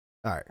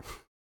All right.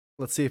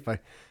 Let's see if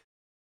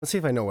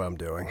I know what I'm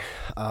doing.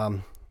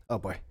 Oh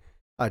boy.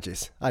 Oh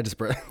jeez. I just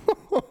broke.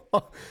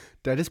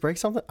 Did I just break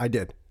something? I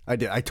did.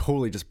 I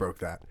totally just broke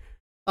that.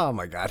 Oh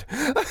my god.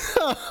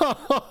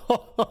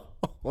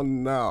 Oh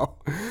no.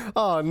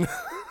 Oh no.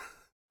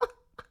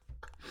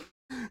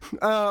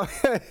 Oh.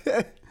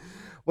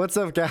 What's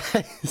up,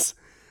 guys?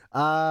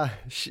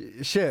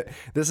 Shit.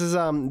 This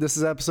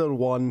is episode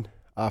 1,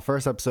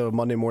 first episode of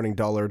Monday Morning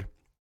Dullard.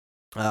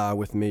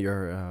 With me,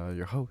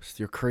 your host,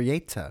 your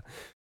creator.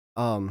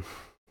 Um,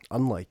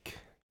 Unlike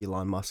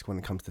Elon Musk when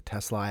it comes to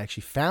Tesla, I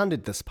actually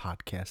founded this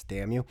podcast.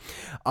 Damn you.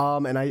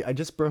 And I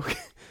just broke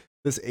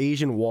this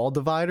Asian wall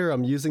divider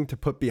I'm using to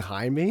put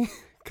behind me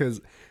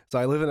because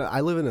I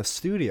live in a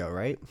studio,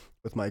 right,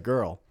 with my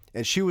girl.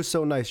 And she was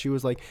so nice. She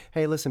was like,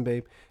 "Hey, listen,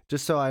 babe,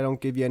 just so I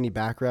don't give you any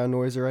background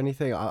noise or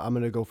anything, I'm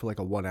gonna go for like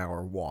a 1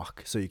 hour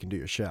walk so you can do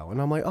your show."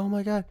 And I'm like, "Oh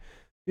my god,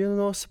 you're the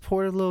most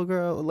supportive little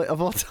girl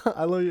of all time.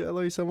 I love you. I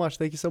love you so much.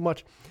 Thank you so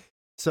much."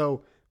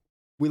 So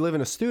we live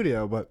in a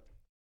studio, but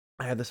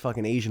I had this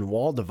fucking Asian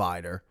wall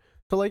divider.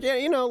 So like, yeah,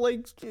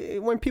 like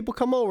when people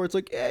come over, it's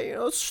like,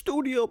 yeah,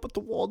 studio, but the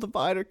wall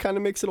divider kind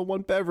of makes it a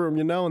 1 bedroom,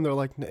 and they're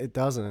like, It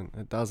doesn't.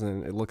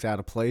 It looks out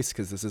of place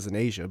because this isn't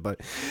Asia,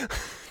 but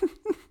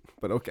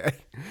but okay.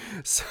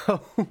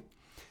 So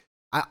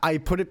I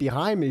put it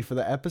behind me for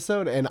the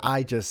episode, and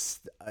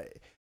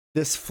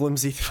this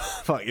flimsy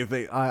fucking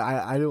thing.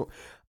 I don't.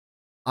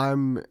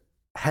 I'm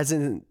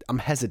hesitant.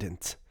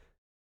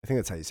 I think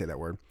that's how you say that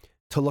word.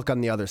 To look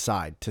on the other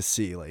side to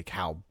see like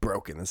how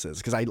broken this is,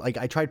 because I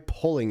tried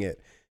pulling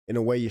it in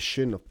a way you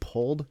shouldn't have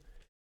pulled,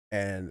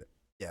 and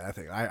yeah, I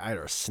think I had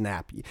a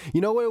snap.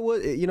 You know what it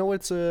was? You know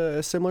what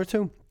it's similar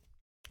to?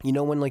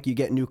 When like you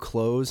get new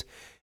clothes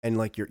and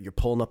like you're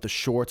pulling up the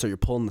shorts or you're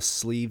pulling the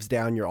sleeves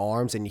down your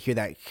arms and you hear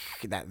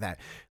that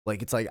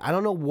like it's like I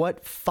don't know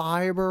what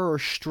fiber or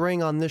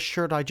string on this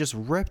shirt I just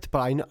ripped,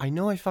 but I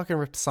know I fucking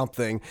ripped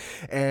something,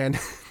 and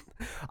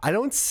I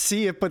don't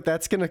see it, but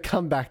that's gonna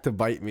come back to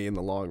bite me in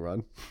the long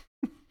run.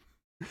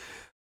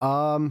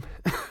 um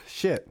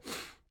Shit.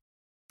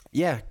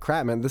 Yeah,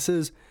 crap, man.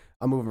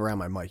 I'm moving around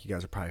my mic. You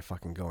guys are probably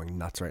fucking going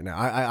nuts right now.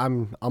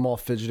 I'm all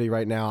fidgety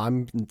right now.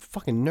 I'm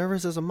fucking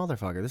nervous as a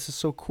motherfucker. This is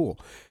so cool.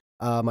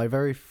 My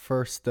very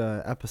first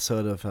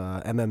episode of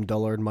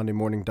Dullard, Monday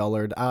Morning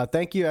Dullard.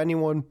 Thank you,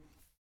 anyone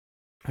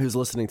who's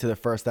listening to the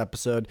first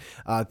episode.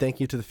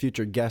 Thank you to the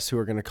future guests who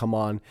are going to come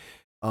on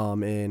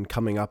in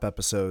coming up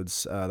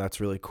episodes. That's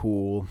really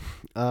cool.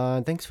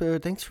 Thanks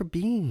for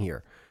being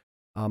here.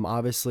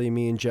 Obviously,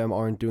 me and Jem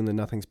aren't doing the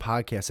Nothings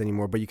podcast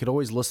anymore, but you could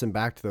always listen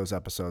back to those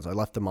episodes. I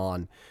left them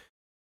on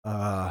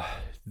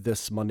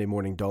this Monday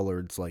Morning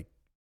Dullard's like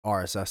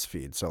RSS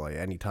feed. So like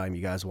anytime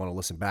you guys want to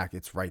listen back,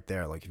 it's right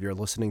there. Like if you're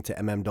listening to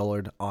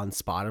Dullard on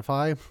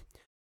Spotify,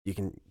 you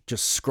can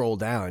just scroll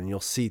down and you'll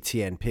see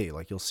TNP.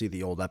 Like you'll see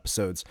the old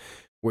episodes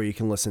where you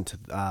can listen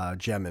to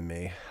Jem and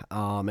me.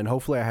 And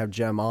hopefully I have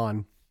Jem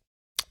on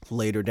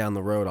later down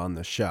the road on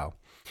the show.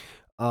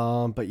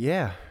 But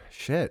yeah,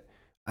 shit.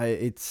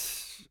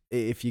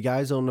 If you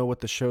guys don't know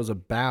what the show's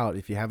about,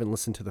 if you haven't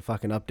listened to the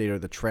fucking update or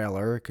the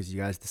trailer, because you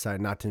guys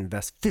decided not to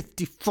invest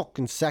 50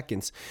 fucking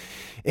seconds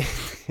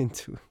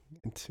into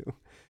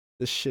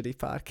this shitty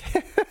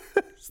podcast.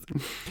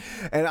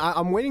 And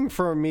I'm waiting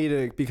for me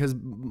to, because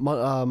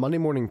Monday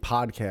Morning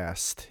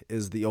Podcast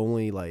is the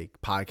only like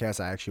podcast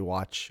I actually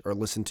watch or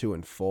listen to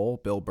in full,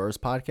 Bill Burr's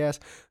podcast.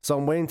 So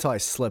I'm waiting until I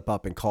slip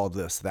up and call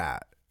this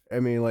that.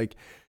 I mean, like,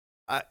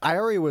 I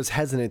already was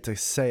hesitant to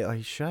say,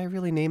 like, should I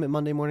really name it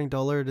Monday Morning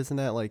Dullard? Isn't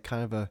that like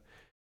kind of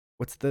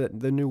what's the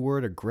new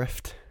word, a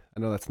grift? I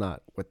know that's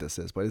not what this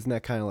is, but isn't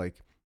that kind of like,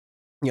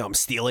 I'm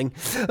stealing?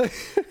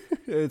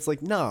 It's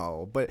like,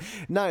 no, but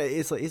not,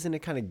 it's like, isn't it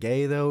kind of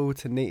gay though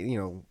to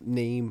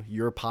name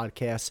your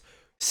podcast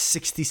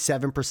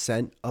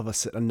 67%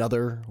 of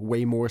another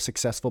way more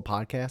successful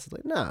podcast? It's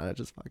like, nah,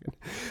 just fucking,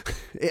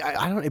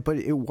 I don't, but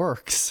it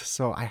works.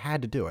 So I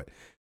had to do it.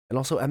 And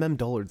also,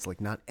 Dullard's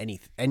like not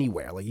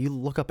anywhere. Like you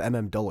look up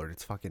Dullard,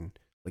 it's fucking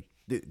like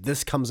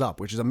this comes up,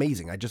 which is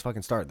amazing. I just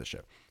fucking started this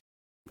shit.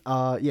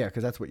 Yeah,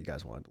 because that's what you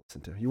guys wanted to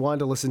listen to. You wanted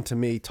to listen to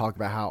me talk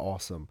about how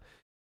awesome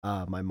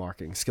my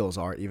marketing skills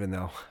are, even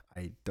though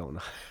I don't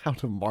know how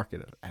to market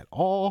it at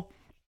all.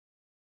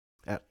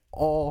 At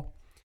all.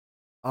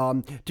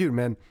 Dude,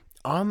 man,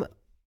 I'm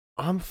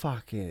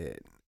fucking.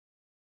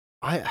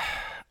 I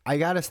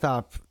gotta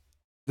stop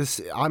this.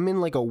 I'm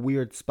in like a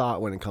weird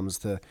spot when it comes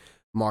to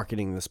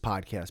marketing this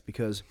podcast,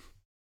 because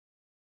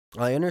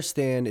I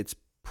understand it's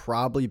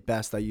probably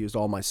best I used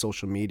all my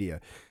social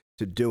media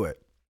to do it.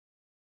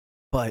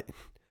 But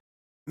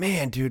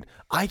man, dude,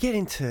 I get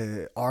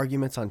into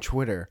arguments on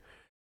Twitter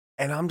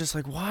and I'm just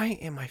like, why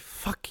am I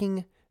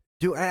fucking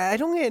I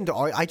don't get into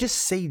I just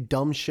say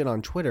dumb shit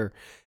on Twitter,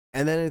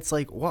 and then it's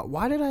like,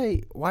 why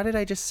did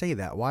I just say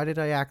that? Why did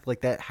I act like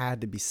that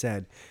had to be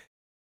said?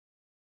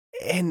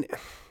 And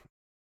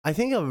I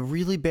think a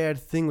really bad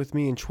thing with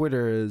me and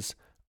Twitter is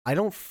I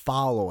don't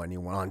follow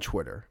anyone on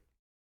Twitter.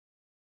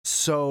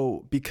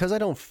 So because I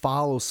don't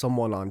follow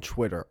someone on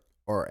Twitter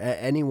or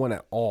anyone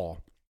at all,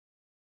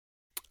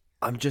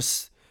 I'm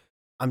just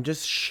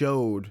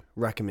showed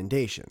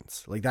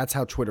recommendations. Like that's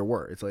how Twitter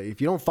works. It's like if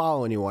you don't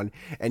follow anyone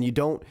and you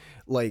don't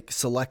like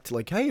select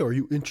like, hey, are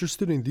you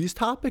interested in these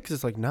topics?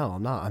 It's like, no,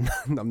 I'm not.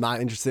 I'm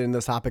not interested in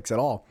those topics at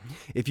all.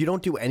 If you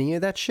don't do any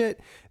of that shit,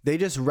 they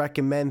just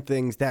recommend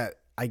things that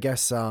I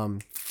guess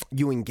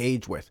you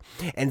engage with.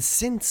 And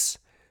since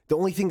the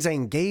only things I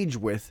engage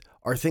with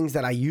are things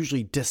that I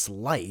usually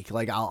dislike.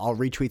 Like I'll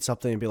retweet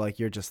something and be like,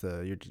 you just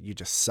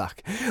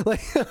suck.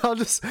 Like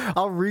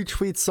I'll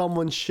retweet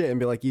someone's shit and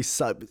be like, you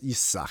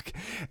suck.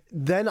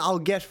 Then I'll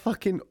get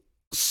fucking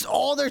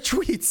all their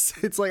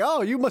tweets. It's like,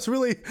 oh, you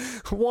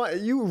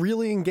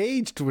really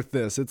engaged with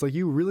this. It's like,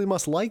 you really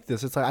must like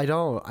this. It's like, I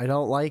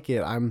don't like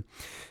it. I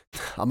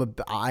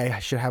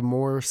should have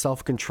more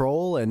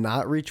self-control and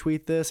not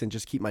retweet this and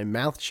just keep my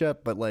mouth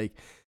shut. But like,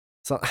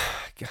 so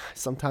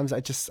sometimes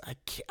I just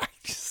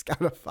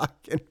gotta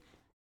fucking,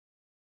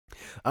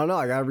 I don't know.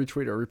 I gotta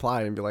retweet or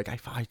reply and be like,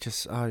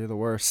 you're the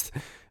worst,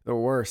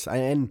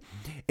 And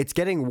it's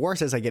getting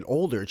worse as I get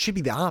older. It should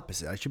be the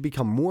opposite. I should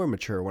become more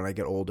mature when I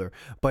get older.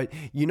 But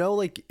you know,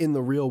 like in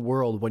the real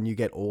world, when you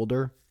get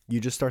older, you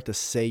just start to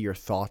say your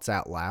thoughts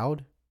out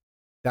loud.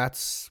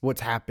 That's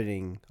what's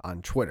happening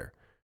on Twitter.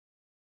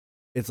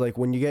 It's like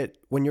when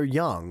you're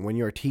young, when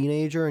you're a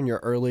teenager in your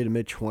early to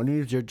mid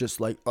 20s, you're just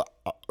like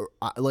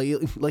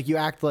you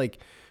act like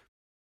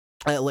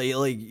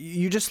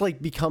you just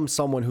like become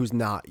someone who's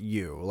not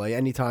you. Like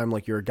anytime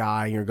like you're a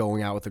guy and you're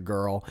going out with a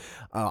girl,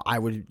 I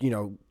would,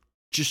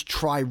 just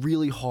try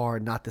really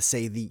hard not to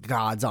say the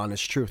God's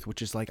honest truth,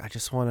 which is like, I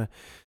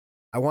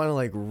want to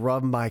like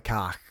rub my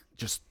cock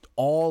just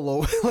all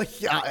over,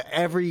 like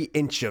every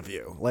inch of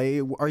you.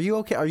 Like, are you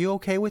okay? Are you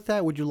okay with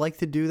that? Would you like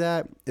to do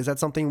that? Is that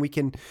something we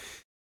can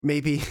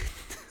maybe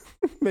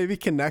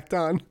connect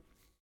on?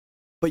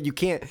 But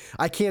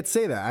I can't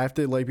say that. I have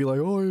to like be like,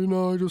 oh,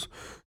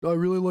 I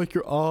really like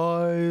your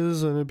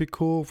eyes, and it'd be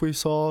cool if we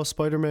saw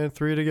Spider-Man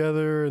 3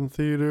 together in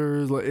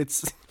theaters. Like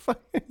it's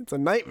a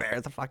nightmare.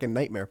 It's a fucking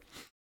nightmare.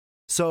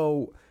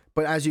 So,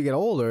 but as you get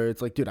older,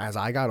 it's like, dude, as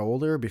I got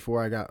older,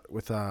 before I got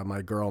with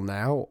my girl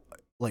now,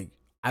 like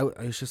I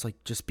was just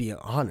like, just be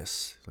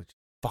honest, like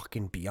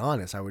fucking be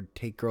honest. I would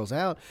take girls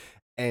out,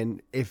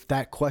 and if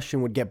that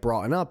question would get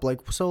brought up,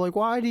 like, so like,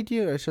 why did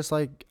you? It's just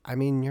like, I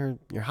mean, you're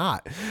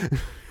hot.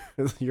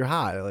 You're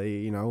hot,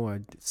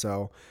 like,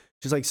 so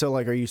she's like, so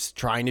like, are you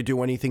trying to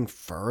do anything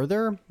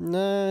further?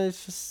 Nah,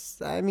 it's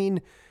just, I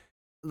mean,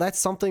 that's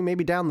something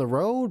maybe down the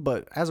road,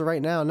 but as of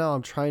right now, no,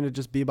 I'm trying to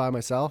just be by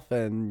myself,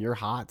 and you're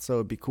hot, so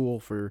it'd be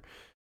cool for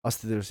us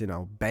to just,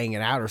 bang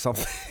it out or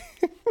something.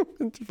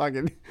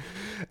 Fucking,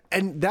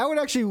 and that would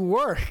actually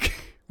work,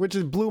 which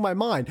just blew my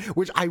mind,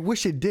 which I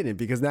wish it didn't,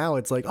 because now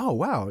it's like, oh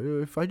wow,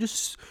 if I'm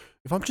just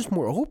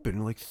more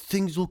open, like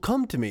things will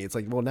come to me. It's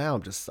like, well,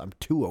 now I'm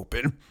too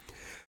open.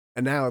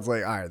 And now it's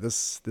like, all right,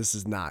 this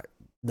is not,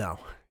 no,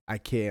 I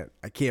can't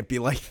be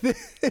like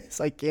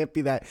this. I can't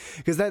be that,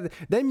 because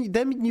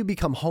then you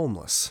become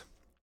homeless.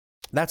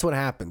 That's what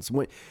happens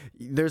when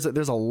there's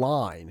a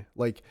line,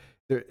 like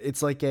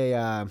it's like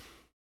a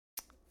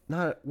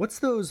what's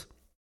those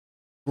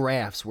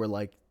graphs where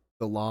like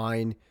the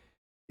line,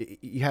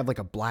 you have like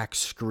a black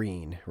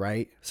screen,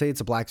 right? Say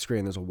it's a black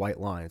screen, there's a white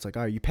line. It's like,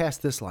 all right, you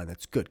passed this line,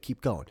 that's good, keep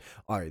going.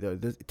 All right,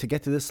 to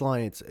get to this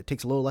line, it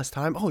takes a little less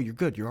time. Oh, you're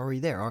good, you're already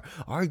there. All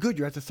right, good,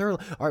 you're at the third.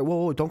 All right,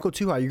 whoa, don't go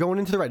too high. You're going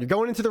into the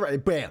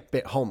right. Bam,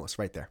 homeless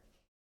right there,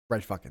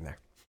 right fucking there.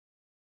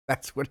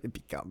 That's what it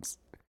becomes.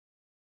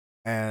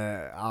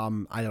 I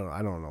don't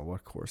know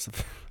what course.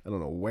 I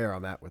don't know where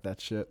I'm at with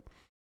that shit.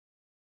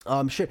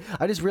 Shit.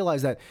 I just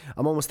realized that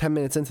I'm almost 10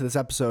 minutes into this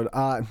episode.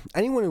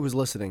 Anyone who was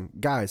listening,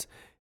 guys.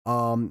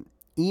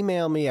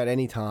 Email me at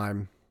any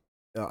time.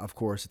 Of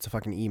course, it's a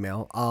fucking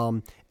email.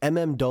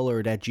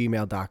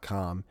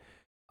 mmdullard@gmail.com.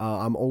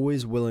 I'm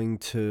always willing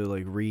to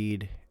like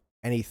read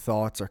any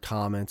thoughts or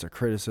comments or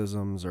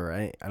criticisms or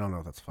I don't know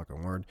if that's a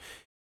fucking word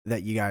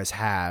that you guys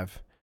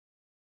have.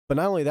 But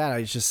not only that,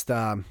 I just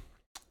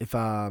if you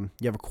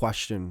have a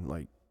question,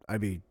 like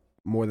I'd be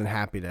more than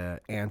happy to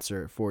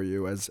answer it for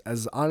you as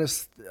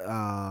honest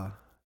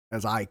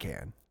as I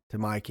can, to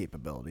my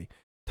capability,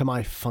 to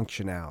my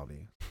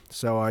functionality.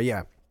 So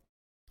yeah,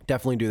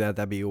 definitely do that.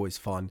 That'd be always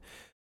fun.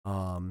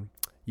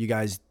 You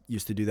guys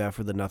used to do that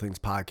for the Nothings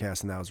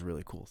podcast, and that was a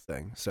really cool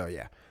thing. So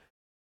yeah,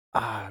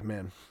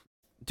 man,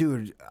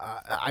 dude,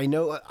 I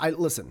know.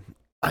 Listen.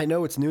 I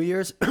know it's New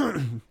Year's.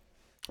 I'm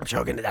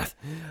choking to death.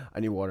 I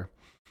need water.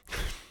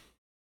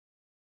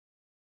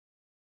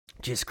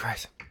 Jesus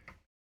Christ,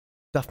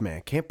 stuff,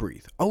 man, can't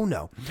breathe. Oh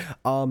no.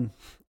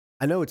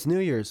 I know it's New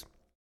Year's,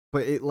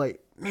 but it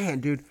like, man,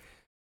 dude.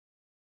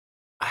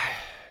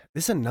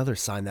 This is another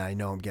sign that I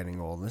know I'm getting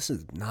old. This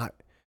is not,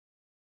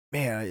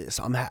 man.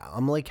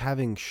 I'm like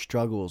having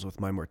struggles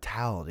with my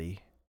mortality.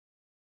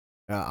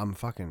 I'm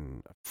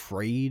fucking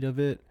afraid of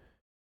it.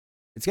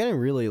 It's getting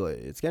really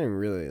like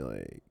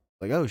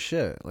oh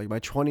shit. Like my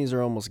 20s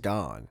are almost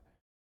gone.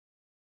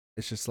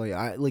 It's just like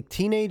like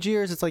teenage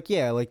years. It's like,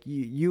 yeah, like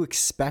you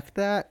expect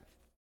that,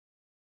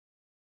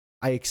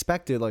 I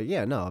expected, like,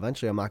 yeah, no,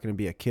 eventually I'm not going to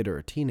be a kid or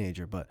a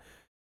teenager, but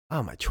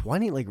oh, my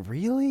 20, like,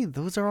 really?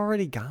 Those are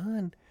already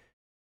gone?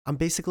 I'm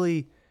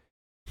basically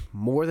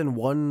more than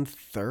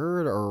 1/3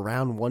 or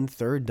around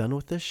 1/3 done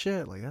with this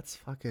shit. Like, that's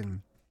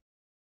fucking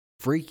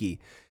freaky.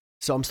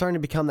 So I'm starting to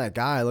become that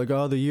guy, like,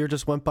 oh, the year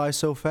just went by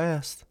so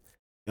fast.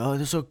 Oh,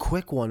 this is a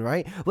quick one,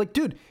 right? Like,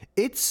 dude,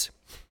 it's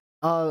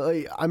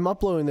I'm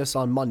uploading this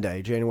on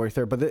Monday, January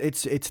 3rd, but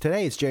it's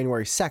today, it's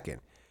January 2nd.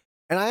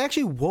 And I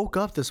actually woke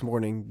up this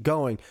morning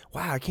going,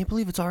 wow, I can't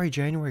believe it's already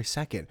January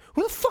 2nd.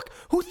 Who the fuck,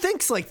 who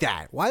thinks like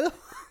that? Why the,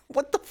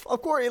 what the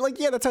fuck? Like,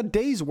 yeah, that's how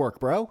days work,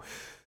 bro.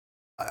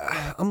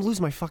 I'm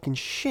losing my fucking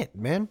shit,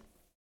 man.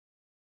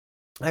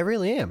 I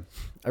really am.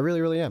 I really,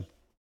 really am.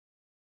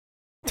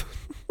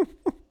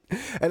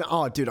 And,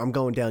 oh, dude, I'm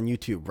going down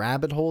YouTube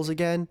rabbit holes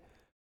again.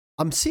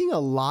 I'm seeing a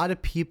lot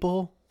of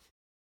people.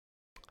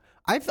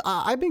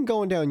 I've been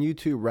going down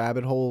YouTube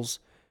rabbit holes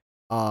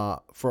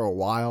for a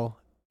while.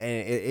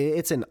 And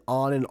it's an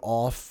on and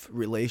off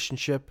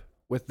relationship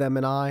with them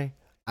and I.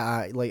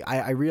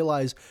 I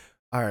realize,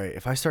 all right,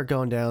 if I start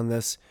going down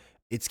this,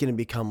 it's going to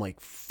become like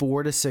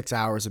 4 to 6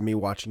 hours of me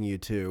watching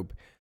YouTube.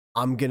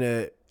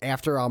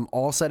 After I'm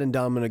all said and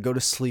done, I'm going to go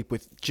to sleep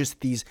with just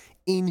these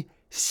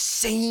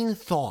insane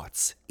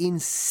thoughts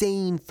in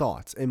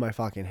my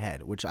fucking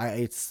head, which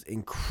it's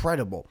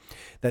incredible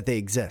that they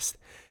exist.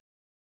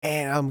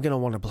 And I'm going to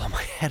want to blow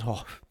my head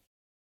off.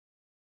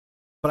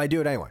 But I do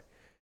it anyway.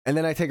 And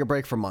then I take a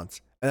break for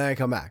months, and then I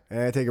come back,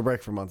 and I take a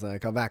break for months, and I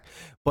come back.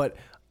 But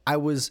I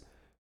was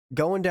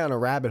going down a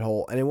rabbit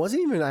hole, and it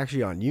wasn't even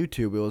actually on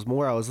YouTube. It was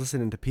more I was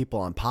listening to people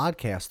on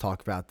podcasts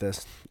talk about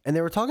this, and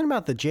they were talking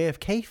about the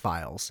JFK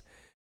files,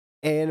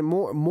 and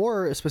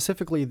more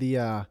specifically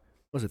the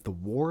was it the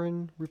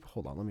Warren?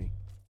 Hold on, let me.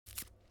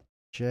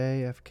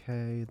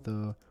 JFK,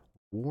 the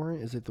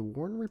Warren. Is it the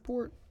Warren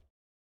report?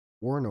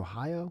 Warren,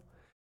 Ohio.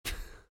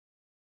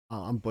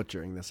 I'm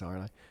butchering this,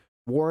 aren't I?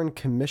 Warren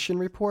Commission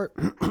report.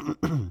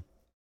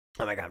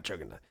 Oh my god, I'm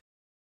choking.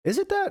 Is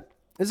it that?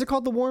 Is it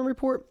called the Warren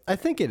report? I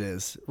think it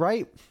is,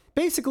 right?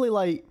 Basically,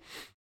 like,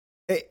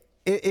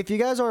 if you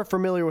guys aren't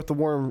familiar with the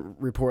Warren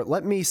report,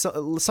 let me,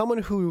 someone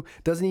who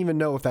doesn't even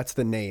know if that's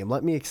the name,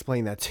 let me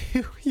explain that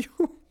to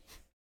you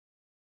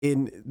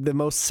in the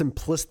most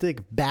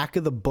simplistic back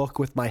of the book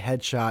with my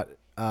headshot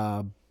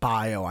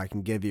bio I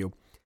can give you.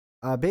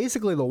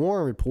 Basically, the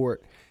Warren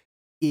report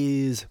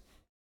is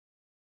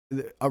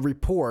a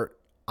report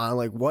on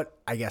like what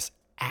I guess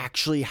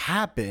actually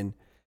happened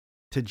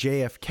to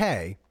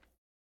JFK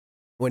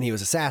when he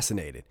was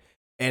assassinated,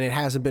 and it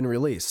hasn't been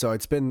released. So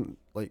it's been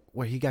like,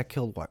 what, he got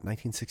killed, what,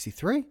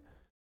 1963?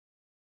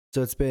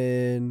 So it's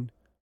been,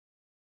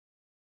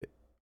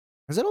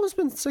 has it almost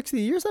been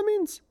 60 years? That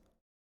means,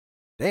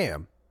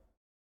 damn.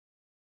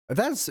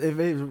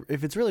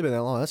 If it's really been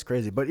that long, that's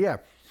crazy. But yeah,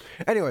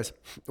 anyways,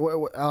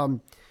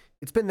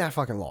 it's been that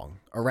fucking long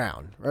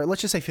around, right?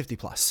 Let's just say 50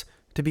 plus.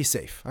 To be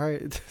safe, all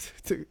right?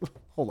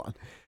 Hold on.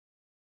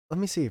 Let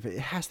me see if it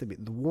has to be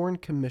the Warren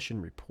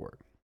Commission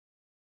report.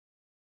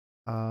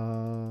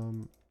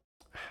 How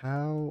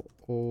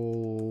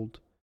old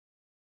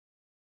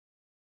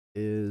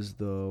is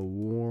the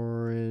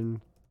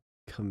Warren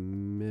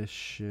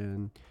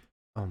Commission?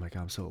 Oh my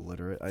god, I'm so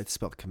illiterate. I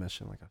spelled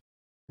commission like a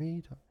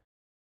read.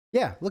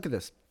 Yeah, look at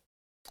this.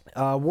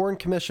 Warren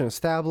Commission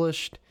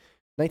established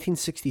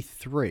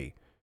 1963.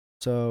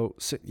 So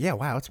yeah,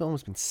 wow, it's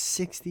almost been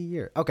 60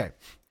 years. Okay.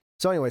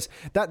 So anyways,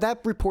 that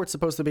report's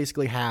supposed to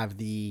basically have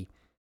the,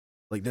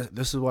 like,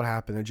 this is what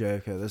happened to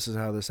JFK. This is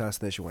how the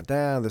assassination went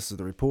down. This is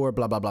the report,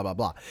 blah, blah, blah, blah,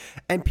 blah.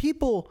 And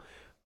people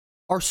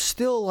are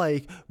still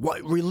like,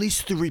 what,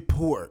 release the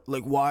report.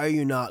 Like, why are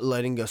you not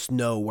letting us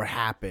know what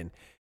happened?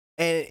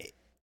 And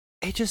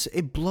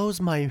it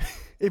blows my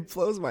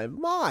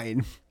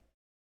mind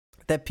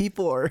that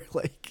people are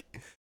like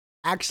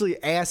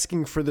actually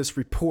asking for this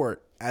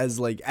report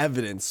as like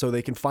evidence so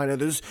they can find out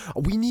this.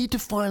 We need to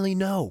finally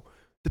know.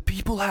 The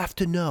people have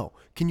to know.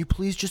 Can you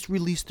please just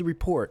release the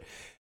report?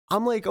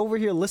 I'm like over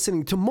here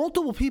listening to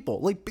multiple people,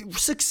 like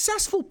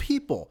successful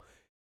people,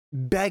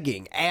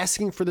 begging,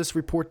 asking for this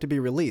report to be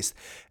released.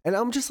 And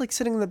I'm just like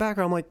sitting in the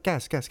background. I'm like,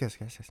 guys.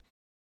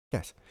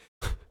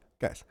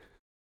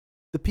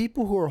 The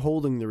people who are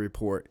holding the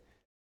report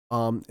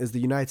is the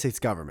United States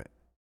government.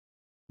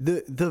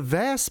 The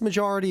vast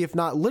majority, if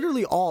not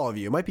literally all of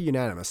you, it might be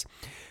unanimous,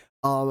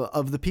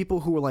 of the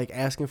people who are like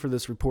asking for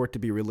this report to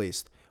be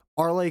released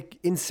are like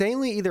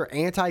insanely either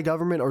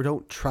anti-government or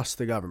don't trust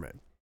the government.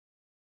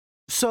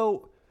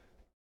 So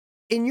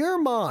in your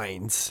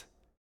minds,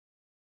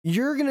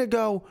 you're going to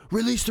go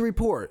release the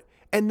report.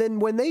 And then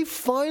when they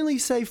finally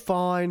say,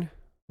 fine,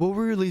 we'll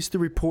release the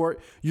report,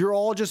 you're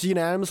all just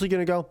unanimously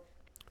going to go,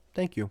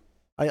 thank you.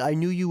 I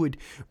knew you would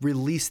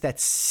release that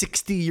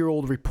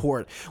 60-year-old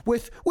report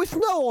with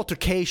no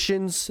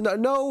altercations,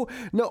 no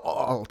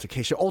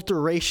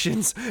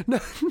alterations. No,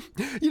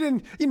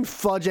 you didn't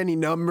fudge any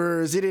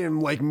numbers. You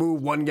didn't like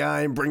move one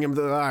guy and bring him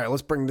to. All right,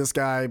 let's bring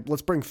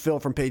Phil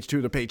from page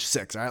 2 to page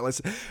 6. All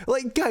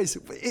right, guys,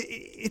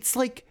 it's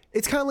like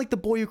It's kind of like the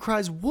boy who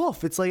cries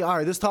wolf. It's like, all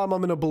right, this time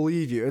I'm going to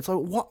believe you. It's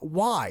like,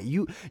 why?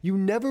 You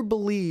never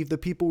believe the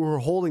people who are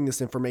holding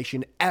this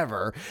information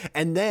ever.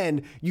 And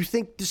then you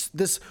think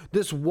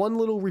this one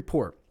little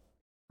report,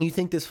 you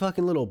think this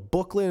fucking little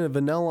booklet in a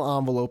vanilla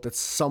envelope that's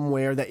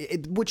somewhere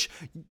which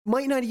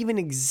might not even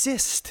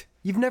exist.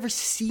 You've never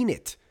seen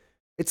it.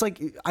 It's like,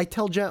 I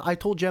told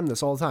Jem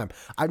this all the time.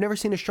 I've never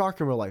seen a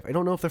shark in real life. I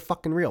don't know if they're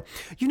fucking real.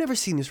 You've never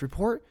seen this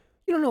report.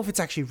 You don't know if it's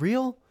actually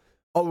real.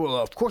 Oh, well,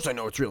 of course I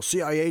know it's real.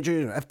 CIA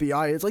agent and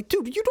FBI. It's like,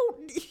 dude, you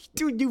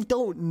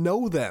don't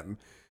know them.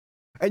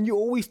 And you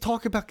always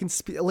talk about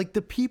like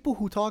the people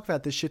who talk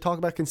about this shit talk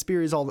about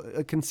conspiracies all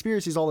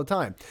the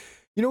time.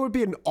 You know what would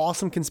be an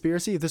awesome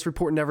conspiracy if this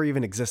report never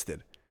even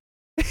existed?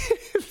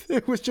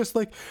 It was just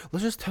like,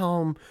 let's just tell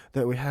them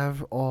that we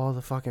have all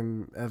the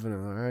fucking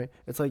evidence, all right?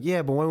 It's like,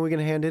 yeah, but when are we going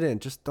to hand it in?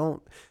 Just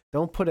don't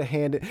put a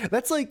hand in.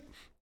 That's like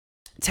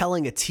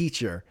telling a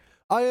teacher,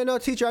 oh, yeah, no,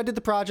 teacher, I did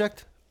the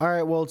project. All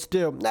right, well, it's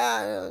due.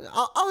 Nah,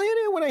 I'll hand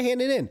it in when I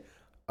hand it in.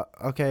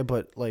 Okay,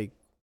 but like,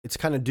 it's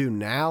kind of due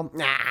now.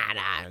 Nah.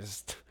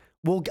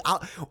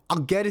 I'll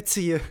get it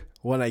to you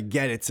when I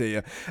get it to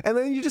you. And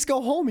then you just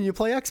go home and you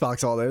play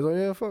Xbox all day.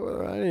 It's like,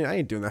 yeah, I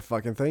ain't doing that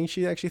fucking thing.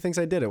 She actually thinks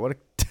I did it. What a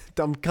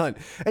dumb cunt.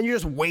 And you're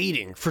just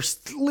waiting for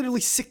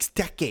literally 6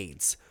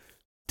 decades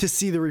to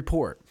see the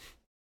report.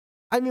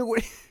 I mean,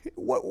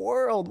 what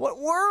world? What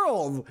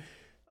world?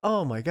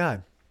 Oh my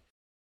God.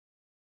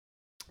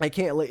 I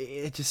can't,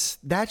 it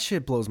just, that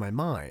shit blows my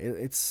mind.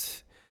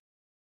 It's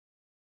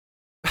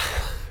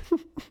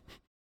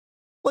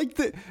like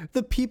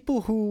the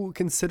people who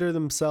consider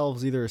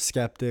themselves either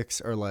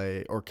skeptics or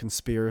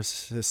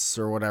conspiracists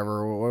or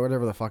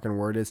whatever the fucking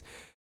word is,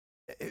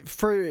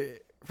 for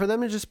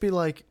them to just be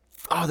like,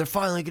 oh, they're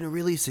finally going to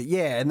release it.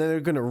 Yeah. And then they're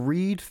going to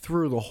read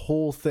through the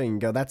whole thing.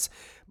 Go, this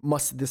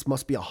must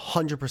be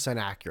 100%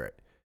 accurate.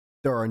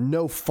 There are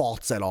no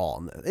faults at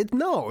all.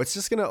 It's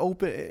just going to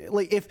open,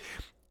 like,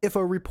 if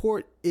a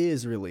report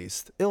is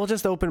released, it'll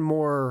just open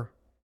more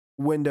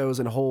windows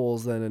and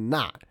holes than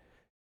not.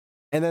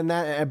 And then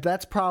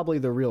that's probably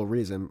the real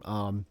reason.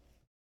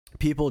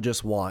 People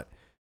just want,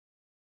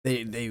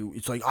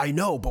 it's like, I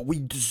know, but we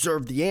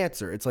deserve the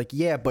answer. It's like,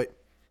 yeah, but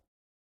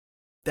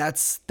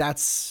that's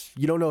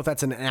you don't know if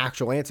that's an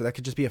actual answer. That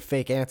could just be a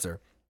fake answer.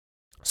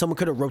 Someone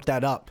could have wrote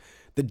that up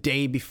the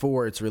day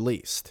before it's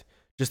released,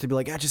 just to be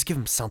like, just give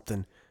them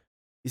something.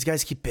 These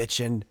guys keep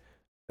bitching.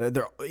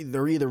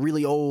 They're either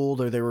really old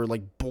or they were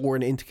like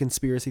born into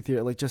conspiracy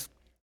theory. Like, just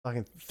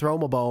fucking throw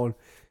them a bone.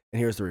 And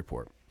here's the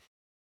report.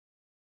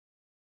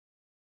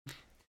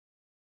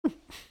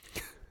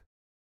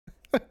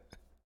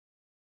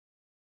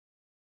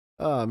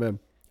 Oh man.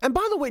 And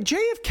by the way,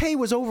 JFK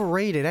was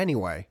overrated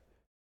anyway.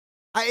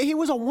 He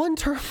was a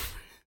one-term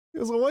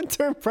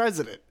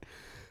president.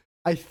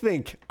 I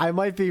think. I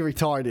might be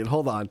retarded.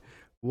 Hold on.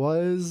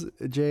 Was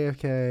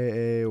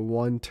JFK a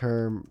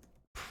one-term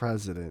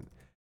president?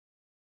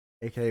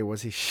 AKA,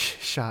 was he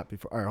shot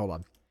before? All right, hold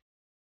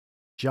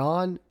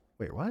on.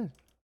 Wait, what?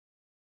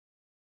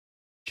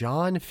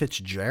 John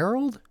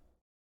Fitzgerald?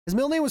 His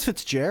middle name was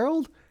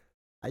Fitzgerald?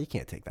 You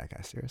can't take that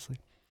guy seriously.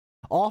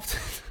 Often,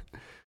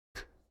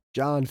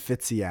 John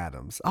Fitzy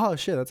Adams. Oh,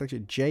 shit, that's actually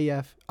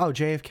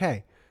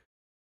JFK.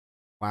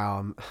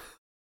 Wow,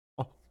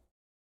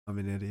 I'm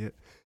an idiot.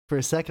 For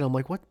a second, I'm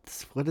like, what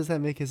does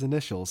that make his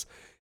initials?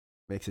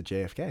 Makes it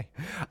JFK.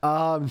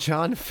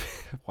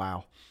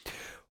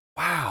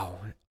 Wow,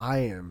 I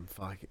am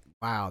fucking.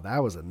 Wow,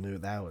 that was a new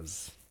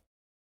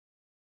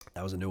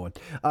one.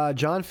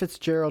 John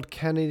Fitzgerald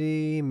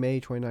Kennedy, May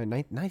 29,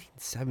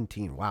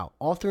 1917. Wow.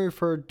 Often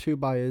referred to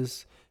by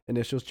his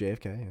initials,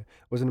 JFK,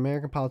 was an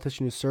American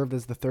politician who served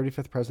as the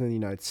 35th president of the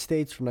United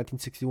States from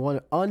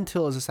 1961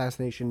 until his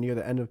assassination near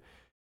the end of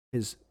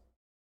his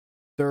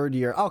 3rd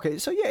year. Okay,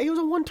 so yeah, he was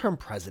a one-term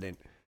president.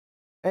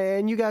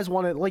 And you guys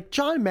want to, like,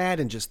 John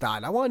Madden just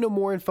died. I want to know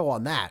more info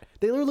on that.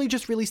 They literally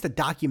just released a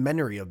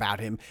documentary about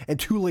him, and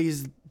 2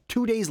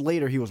 days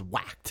later, he was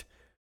whacked.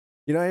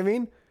 You know what I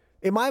mean?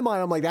 In my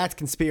mind, I'm like, that's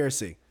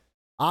conspiracy.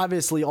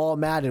 Obviously, all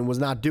Madden was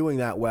not doing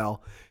that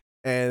well,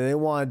 and they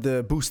wanted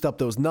to boost up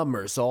those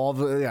numbers.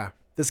 So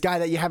this guy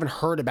that you haven't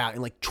heard about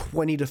in like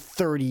 20 to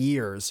 30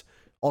 years,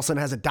 all of a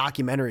sudden has a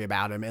documentary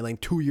about him, and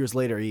like 2 years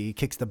later, he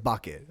kicks the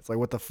bucket. It's like,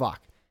 what the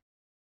fuck?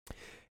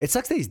 It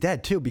sucks that he's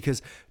dead too,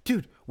 because,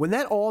 dude, when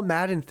that All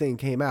Madden thing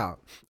came out,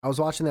 I was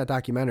watching that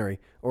documentary,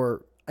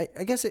 or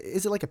I guess,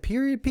 is it like a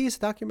period piece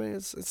documentary?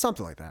 It's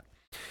something like that.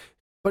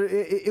 But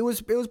it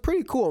was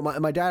pretty cool.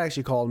 My dad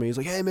actually called me. He's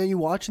like, hey, man, you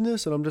watching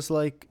this? And I'm just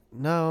like,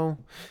 no.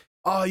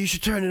 Oh, you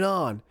should turn it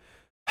on.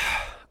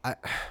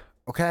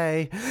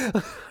 Okay.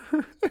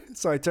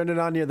 So I turned it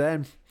on near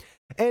then.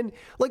 And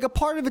like a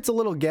part of it's a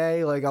little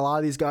gay. Like a lot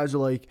of these guys are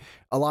like,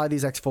 a lot of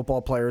these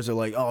ex-football players are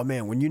like, oh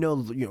man, when you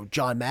know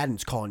John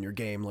Madden's calling your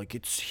game, like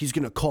he's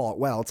gonna call it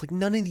well. It's like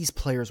none of these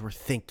players were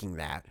thinking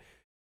that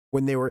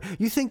when they were.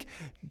 You think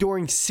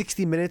during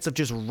 60 minutes of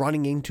just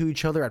running into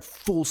each other at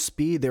full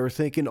speed, they were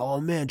thinking, oh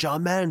man,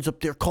 John Madden's up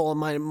there calling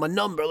my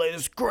number. Like,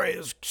 it's great,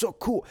 it's so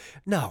cool.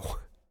 No,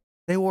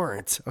 They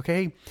weren't,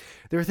 okay?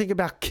 They were thinking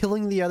about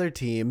killing the other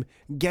team,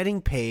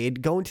 getting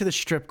paid, going to the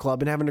strip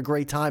club, and having a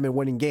great time and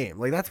winning game.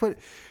 Like, that's what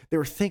they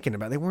were thinking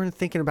about. They weren't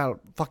thinking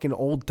about fucking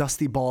old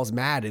Dusty Balls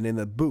Madden in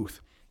the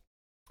booth.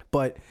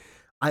 But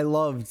I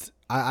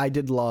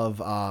did love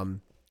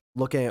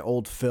looking at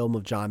old film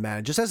of John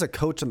Madden, just as a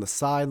coach on the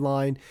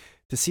sideline,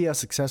 to see how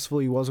successful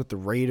he was with the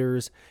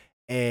Raiders.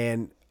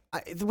 And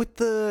with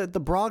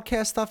the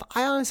broadcast stuff,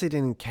 I honestly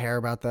didn't care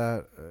about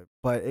that.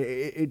 But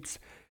it's...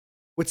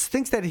 What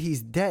thinks that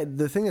he's dead,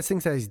 the thing that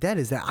thinks that he's dead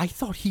is that I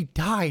thought he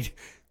died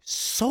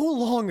so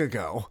long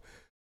ago.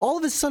 All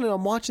of a sudden,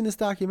 I'm watching this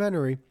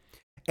documentary,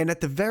 and at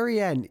the very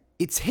end,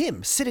 it's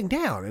him sitting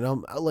down, and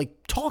I'm like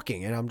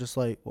talking, and I'm just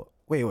like,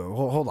 wait,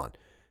 hold on.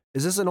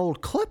 Is this an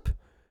old clip?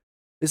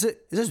 Is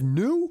this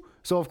new?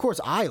 So, of course,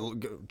 I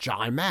look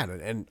John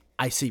Madden, and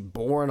I see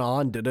born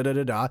on,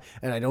 da-da-da-da-da,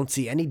 and I don't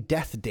see any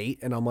death date,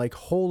 and I'm like,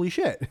 holy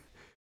shit.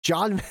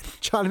 John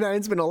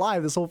Madden's been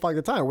alive this whole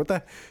fucking time. What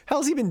the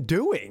hell's he been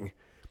doing?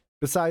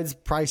 Besides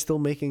probably still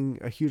making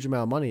a huge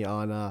amount of money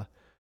on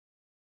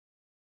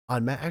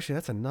actually,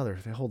 that's another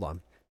thing. Hold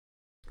on.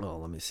 Oh,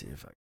 let me see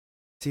if I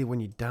see when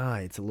you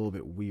die, it's a little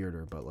bit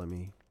weirder, but let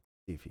me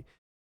see if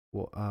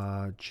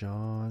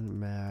John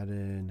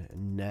Madden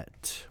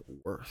net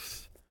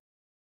worth.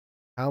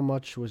 How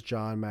much was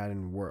John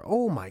Madden worth?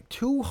 Oh my,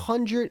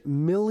 $200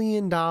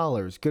 million.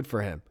 Good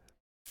for him.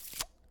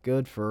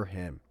 Good for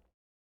him.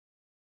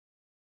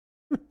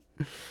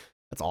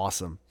 That's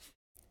awesome.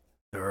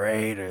 The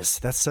Raiders.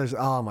 That's so.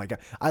 Oh my god.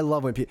 I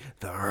love when people.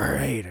 The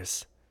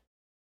Raiders.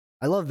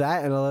 I love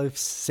that, and I love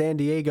San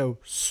Diego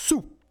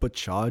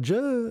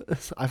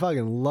Superchargers. I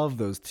fucking love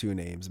those two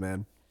names,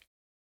 man.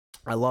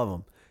 I love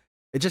them.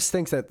 It just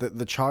thinks that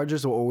the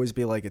Chargers will always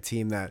be like a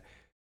team that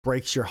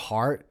breaks your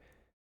heart,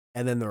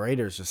 and then the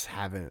Raiders just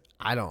haven't.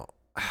 I don't.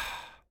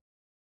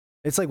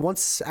 It's like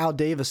once Al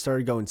Davis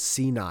started going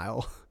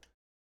senile,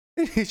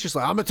 he's just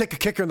like, I'm gonna take a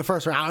kicker in the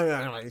first round.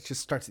 It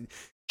just starts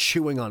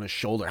chewing on his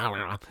shoulder.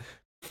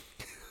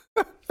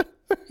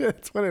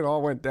 That's when it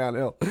all went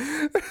downhill.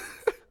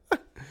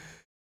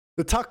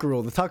 The tuck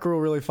rule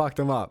really fucked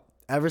him up.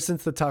 Ever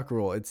since the tuck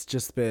rule, it's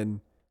been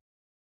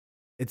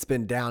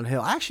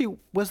downhill. Actually,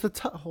 was the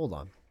tuck? Hold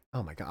on.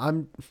 Oh my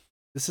god,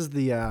 this is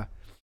the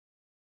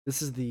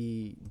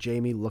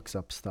Jamie looks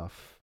up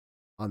stuff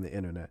on the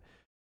internet.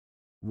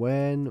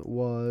 When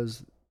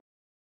was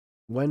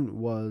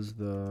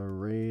the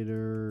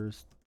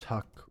Raiders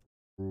tuck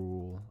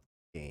rule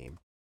game?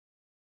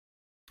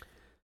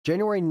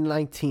 January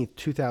 19th,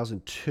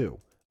 2002.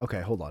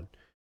 Okay, hold on.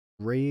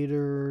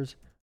 Raiders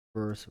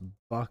versus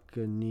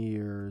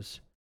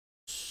Buccaneers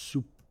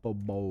Super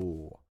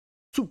Bowl.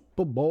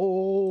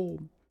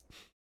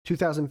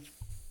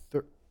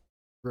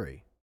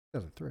 2003.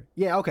 2003.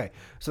 Yeah, okay.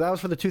 So that was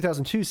for the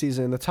 2002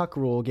 season, and the tuck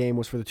rule game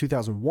was for the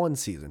 2001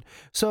 season.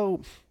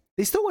 So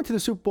they still went to the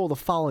Super Bowl the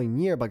following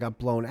year, but got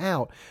blown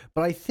out.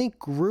 But I think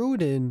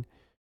Gruden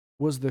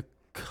was the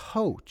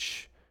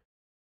coach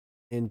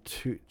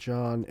into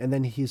John, and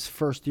then his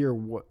first year,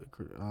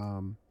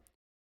 John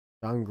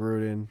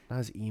Gruden, not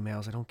his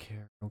emails. I don't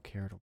care. Okay.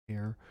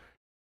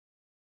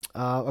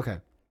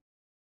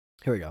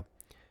 Here we go.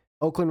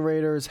 Oakland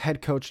Raiders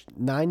head coach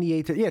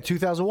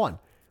 2001.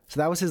 So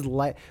that was his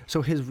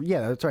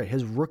that's right.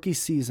 His rookie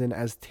season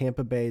as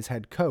Tampa Bay's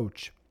head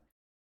coach.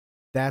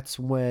 That's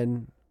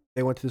when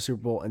they went to the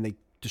Super Bowl and they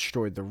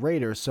destroyed the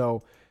Raiders.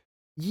 So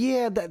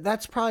yeah,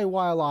 that's probably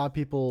why a lot of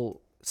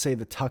people say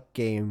the tuck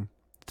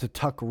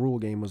rule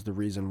game was the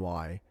reason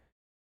why,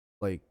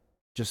 like,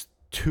 just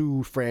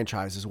two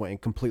franchises went in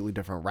completely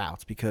different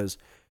routes. Because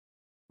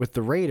with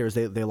the Raiders,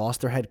 they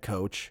lost their head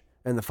coach,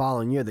 and the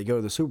following year they go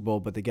to the Super Bowl,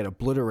 but they get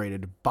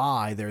obliterated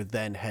by their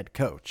then head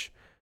coach.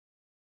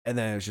 And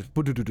then it's just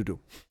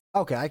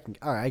okay, I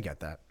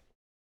get that.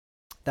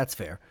 That's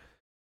fair.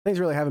 Things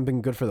really haven't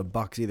been good for the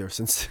Bucs either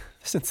since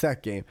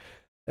that game.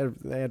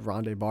 They had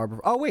Rondé Barber.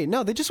 Oh wait,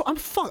 no,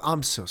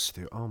 I'm so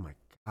stupid. Oh my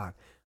god,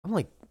 I'm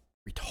like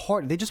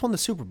retarded. They just won the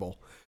Super Bowl.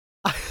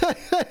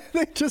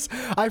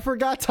 I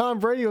forgot Tom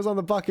Brady was on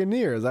the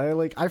Buccaneers.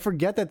 I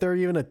forget that they're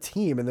even a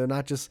team and they're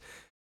not just,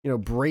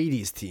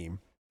 Brady's team.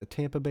 The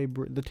Tampa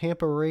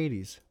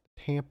Brady's.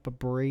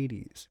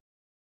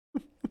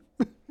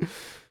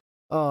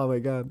 Oh my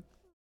god.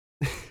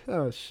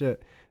 Oh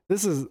shit.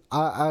 This is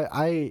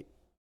man,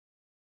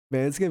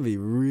 it's gonna be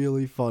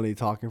really funny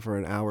talking for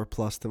an hour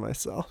plus to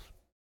myself.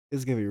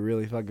 It's gonna be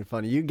really fucking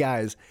funny. You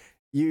guys,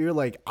 you're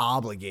like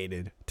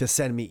obligated to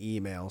send me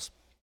emails.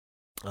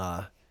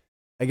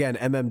 Again,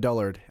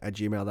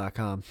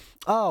 mmdullard@gmail.com.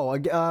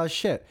 Oh,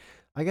 shit.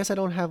 I guess I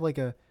don't have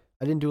I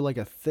didn't do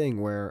a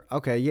thing where,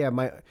 okay, yeah,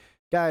 my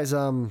guys,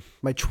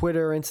 my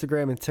Twitter,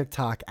 Instagram, and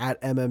TikTok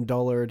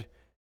 @mmdullard.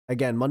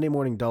 Again, Monday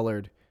Morning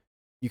Dullard.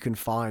 You can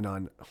find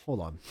on, hold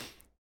on.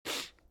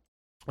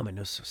 Oh, my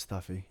nose is so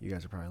stuffy. You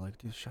guys are probably like,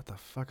 dude, shut the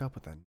fuck up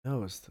with that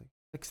nose.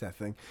 Fix that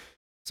thing.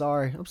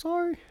 Sorry. I'm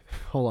sorry.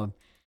 Hold on.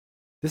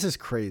 This is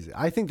crazy.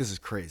 I think this is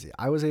crazy.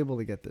 I was able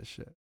to get this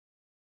shit.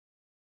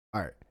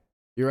 All right.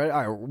 You ready?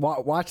 All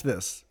right. Watch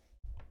this.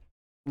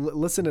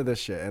 listen to this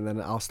shit, and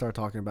then I'll start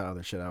talking about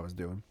other shit I was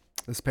doing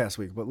this past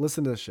week. But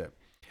listen to this shit.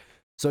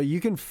 So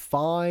you can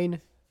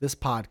find this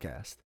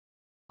podcast,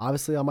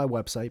 obviously, on my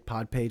website,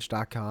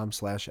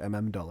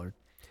 podpage.com/mmdullard.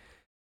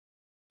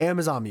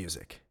 Amazon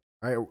Music.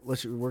 All right,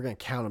 we're going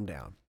to count them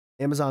down.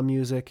 Amazon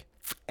Music,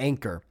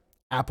 Anchor,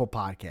 Apple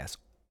Podcasts,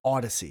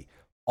 Odyssey,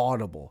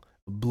 Audible,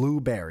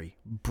 Blueberry,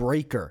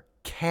 Breaker,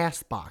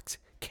 Castbox,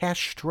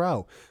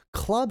 Castro,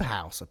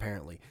 Clubhouse,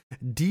 apparently,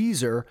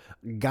 Deezer,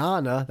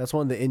 Ghana, that's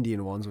one of the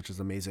Indian ones, which is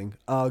amazing.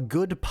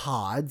 Good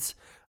Pods,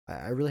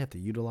 I really have to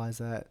utilize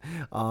that.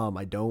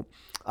 I don't.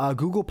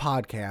 Google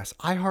Podcasts,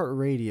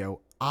 iHeartRadio,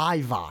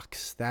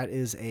 iVox, that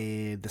is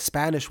the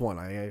Spanish one.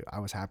 I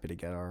was happy to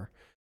get our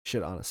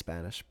shit on a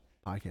Spanish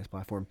podcast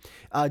platform.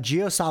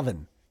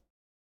 Geo7,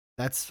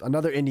 that's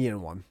another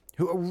Indian one.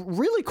 A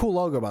really cool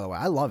logo, by the way.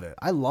 I love it.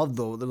 I love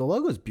the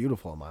logo is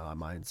beautiful in my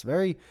mind. It's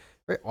very,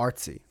 very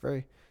artsy,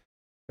 very,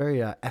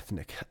 very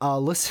ethnic.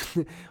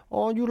 Listen,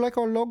 oh, you like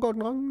our logo?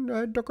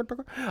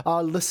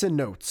 Listen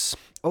Notes,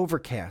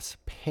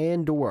 Overcast,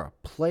 Pandora,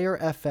 Player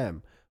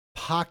FM,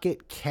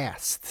 Pocket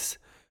Casts,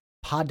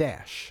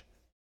 Podash,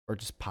 or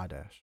just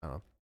Podash. I don't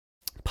know.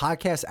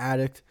 Podcast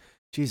Addict.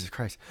 Jesus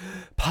Christ.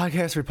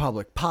 Podcast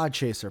Republic,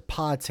 Podchaser,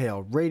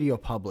 Podtail, Radio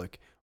Public,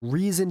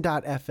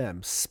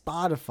 Reason.fm,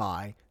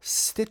 Spotify,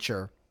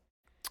 Stitcher,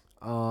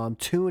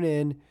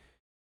 TuneIn,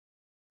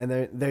 and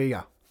there you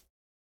go.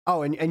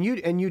 Oh, and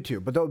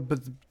YouTube, but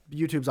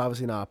YouTube's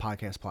obviously not a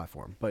podcast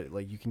platform, but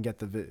like you can get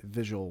the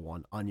visual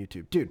one on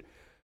YouTube, dude.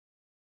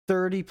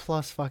 30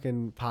 plus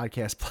fucking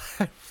podcast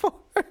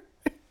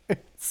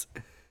platforms.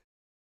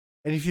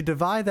 And if you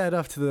divide that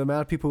up to the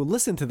amount of people who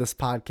listen to this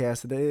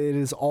podcast, it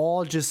is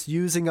all just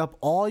using up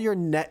all your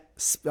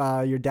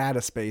your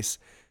data space,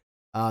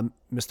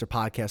 Mr.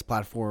 Podcast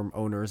platform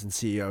owners and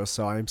CEOs.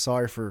 So I'm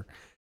sorry for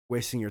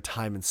wasting your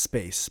time and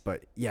space,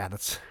 but yeah,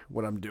 that's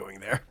what I'm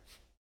doing there.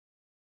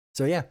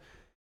 So yeah,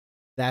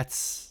 dude,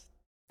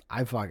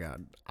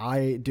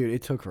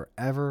 it took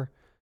forever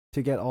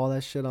to get all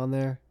that shit on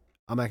there.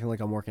 I'm acting like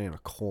I'm working in a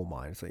coal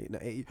mine. It's like,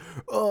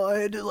 I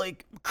had to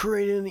like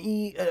create an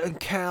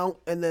account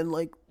and then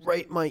like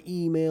write my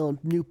email and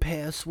new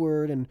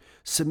password and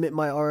submit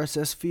my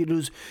RSS feed.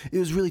 It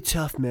was really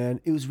tough,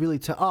 man. It was really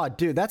tough. Oh,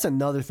 dude, that's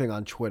another thing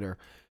on Twitter.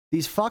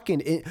 These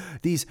fucking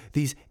these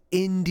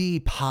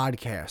indie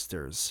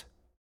podcasters.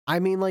 I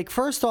mean, like,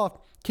 first off,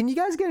 can you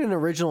guys get an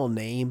original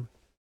name?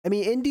 I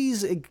mean,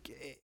 indies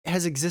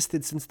has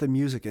existed since the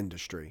music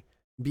industry,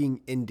 being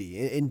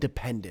indie,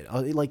 independent.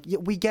 Like,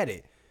 we get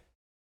it.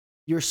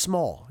 You're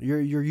small. You're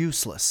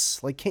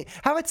useless. Like,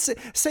 how about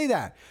say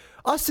that?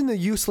 Us in the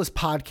useless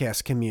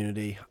podcast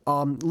community,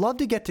 love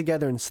to get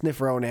together and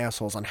sniff our own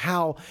assholes on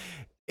how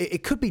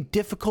it could be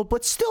difficult,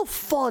 but still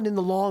fun in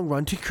the long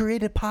run to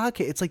create a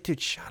podcast. It's like,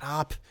 dude, shut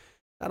up.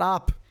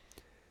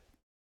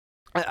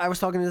 I was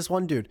talking to this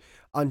one dude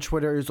on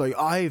Twitter. He's like,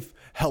 I've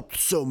helped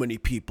so many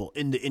people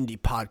in the indie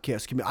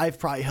podcast community. I've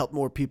probably helped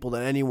more people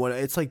than anyone.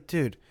 It's like,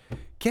 dude,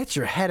 get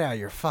your head out of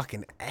your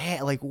fucking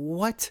ass. Like,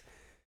 what?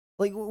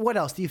 Like, what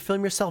else? Do you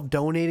film yourself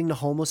donating to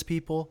homeless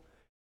people?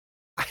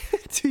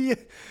 Do you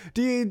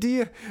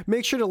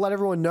make sure to let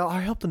everyone know?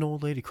 I helped an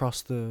old lady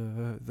cross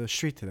the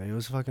street today. It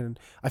was fucking.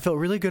 I felt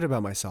really good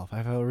about myself.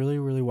 I felt really,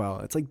 really well.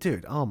 It's like,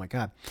 dude, oh my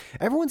god,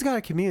 everyone's got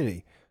a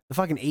community. The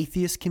fucking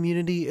atheist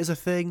community is a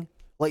thing.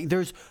 Like,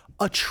 there's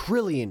a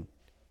trillion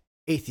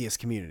atheist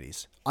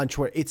communities on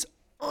Twitter. It's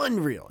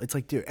unreal. It's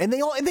like, dude, and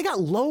they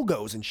got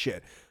logos and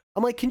shit.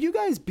 I'm like, can you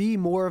guys be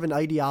more of an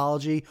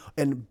ideology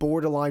and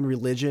borderline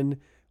religion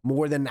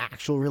more than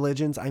actual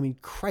religions? I mean,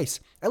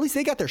 Christ, at least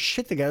they got their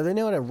shit together. They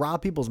know how to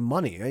rob people's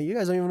money. You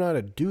guys don't even know how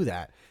to do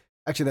that.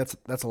 Actually,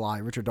 that's a lie.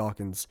 Richard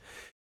Dawkins.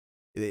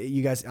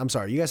 You guys, I'm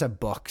sorry. You guys have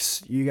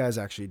books. You guys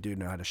actually do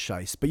know how to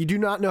shice, but you do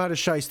not know how to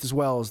shice as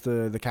well as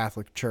the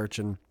Catholic Church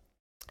and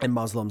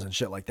Muslims and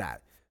shit like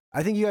that.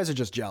 I think you guys are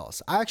just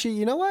jealous. Actually,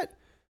 you know what?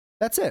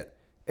 That's it.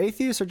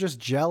 Atheists are just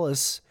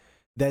jealous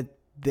that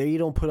they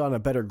don't put on a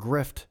better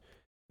grift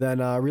than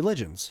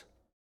religions.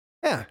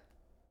 Yeah,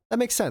 that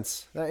makes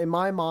sense. In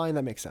my mind,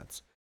 that makes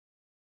sense.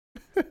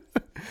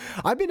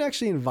 I've been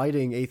actually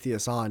inviting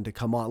atheists on to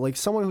come on, like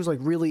someone who's like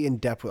really in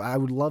depth with. I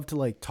would love to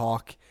like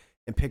talk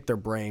and pick their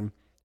brain.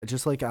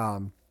 Just like I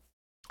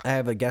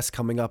have a guest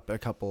coming up a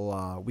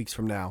couple weeks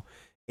from now,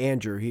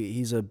 Andrew.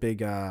 He's a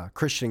big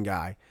Christian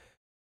guy,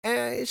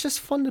 and it's just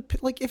fun to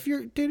like if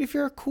you're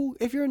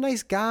a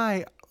nice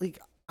guy, like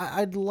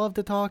I'd love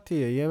to talk to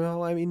you. You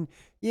know, I mean,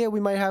 yeah,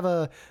 we might have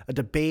a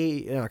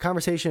debate, a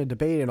conversation, a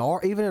debate,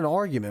 and even an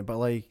argument. But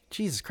like,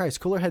 Jesus Christ,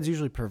 cooler heads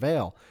usually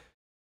prevail.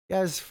 You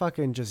guys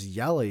fucking just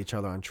yell at each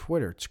other on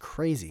Twitter. It's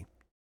crazy.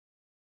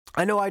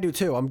 I know I do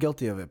too. I'm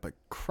guilty of it, but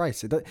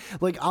Christ,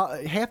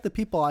 half the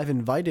people I've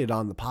invited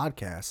on the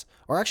podcast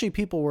are actually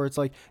people where it's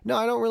like, no,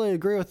 I don't really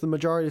agree with the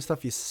majority of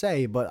stuff you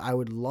say, but I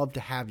would love to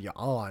have you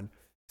on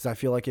because I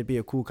feel like it'd be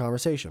a cool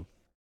conversation.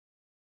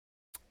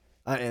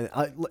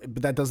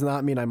 But that does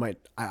not mean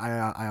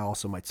I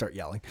also might start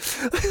yelling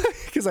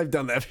because I've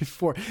done that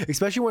before,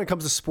 especially when it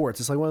comes to sports.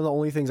 It's like one of the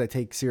only things I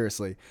take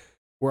seriously.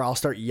 where I'll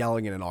start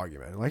yelling in an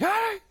argument. Like,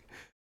 ah,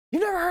 you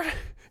never heard,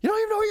 you don't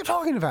even know what you're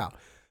talking about.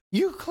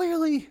 You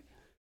clearly,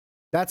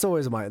 that's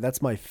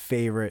my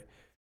favorite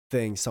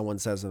thing someone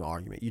says in an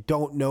argument. You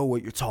don't know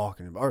what you're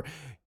talking about. Or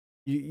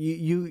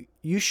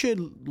you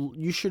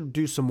should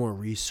do some more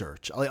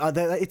research. Like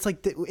it's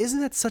like, isn't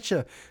that such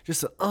a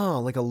just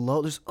like a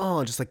low, just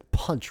just like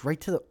punch right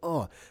to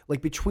the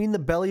like between the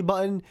belly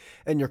button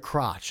and your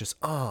crotch,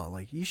 just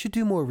like you should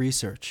do more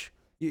research.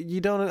 You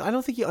don't, I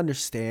don't think you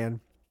understand.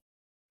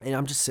 And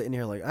I'm just sitting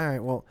here like, all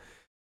right, well,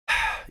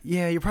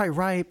 yeah, you're probably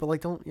right, but like,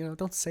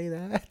 don't say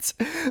that.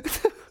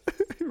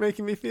 You're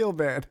making me feel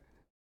bad.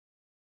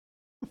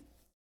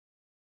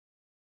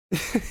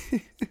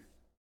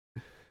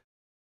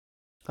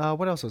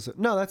 What else was it?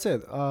 No, that's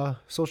it.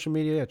 Social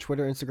media, yeah,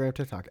 Twitter, Instagram,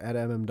 TikTok, at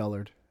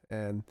mmdullard.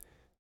 And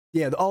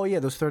yeah,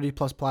 those 30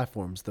 plus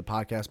platforms, the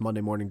podcast,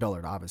 Monday Morning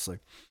Dullard, obviously.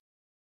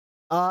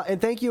 And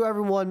thank you,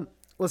 everyone.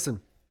 Listen,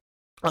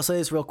 I'll say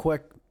this real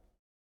quick.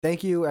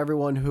 Thank you,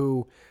 everyone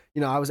who,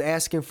 I was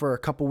asking for a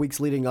couple weeks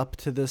leading up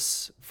to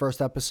this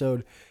first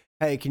episode,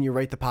 hey, can you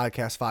rate the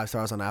podcast 5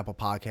 stars on Apple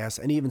Podcasts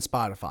and even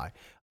Spotify?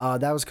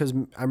 That was because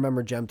I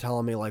remember Jem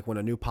telling me, like, when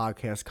a new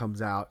podcast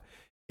comes out,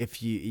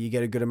 if you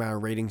get a good amount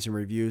of ratings and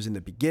reviews in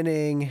the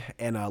beginning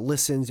and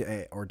listens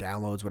or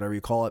downloads, whatever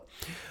you call it,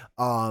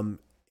 on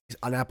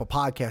Apple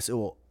Podcasts,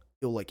 it'll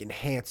like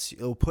enhance,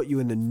 it'll put you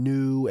in the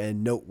new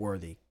and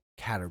noteworthy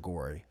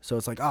category. So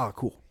it's like, oh,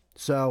 cool.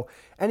 So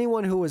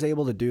anyone who was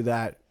able to do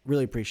that,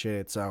 really appreciate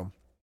it. So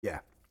yeah,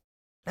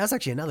 that's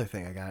actually another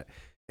thing I got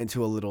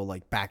into a little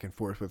like back and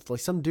forth with. Like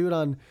some dude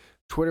on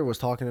Twitter was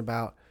talking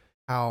about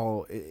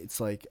how it's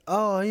like,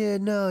 oh yeah,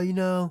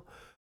 no,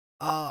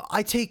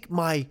 I take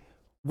my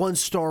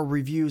 1-star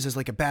reviews as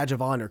like a badge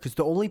of honor because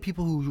the only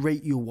people who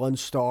rate you 1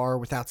 star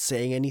without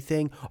saying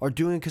anything are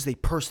doing it because they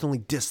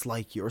personally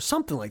dislike you or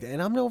something like that.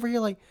 And I'm over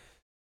here like,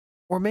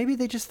 or maybe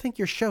they just think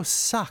your show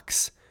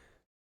sucks.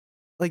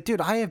 Like,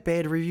 dude, I have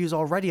bad reviews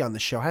already on the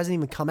show. It hasn't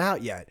even come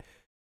out yet.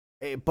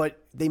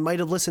 But they might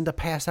have listened to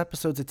past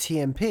episodes of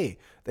TMP.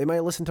 They might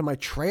have listened to my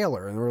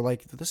trailer and were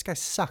like, this guy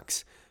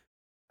sucks.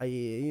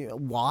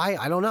 Why?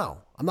 I don't know.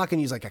 I'm not going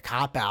to use like a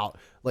cop out,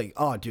 like,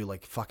 oh, dude,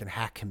 like fucking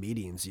hack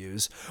comedians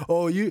use.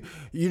 Oh, you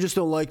just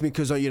don't like me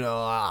because,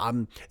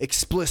 I'm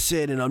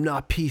explicit and I'm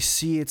not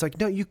PC. It's like,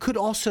 no, you could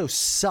also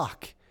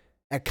suck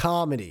at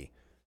comedy.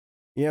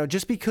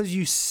 Just because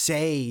you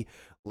say,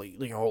 I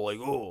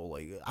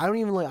don't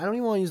even want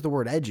to use the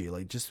word edgy.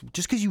 Like, just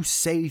because you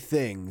say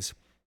things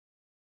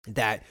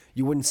that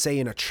you wouldn't say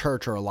in a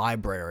church or a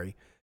library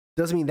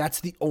doesn't mean that's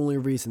the only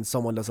reason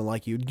someone doesn't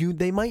like you.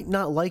 They might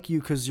not like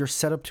you because your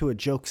setup to a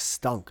joke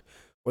stunk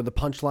or the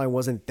punchline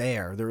wasn't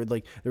there.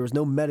 There was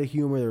no meta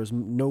humor. There was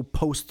no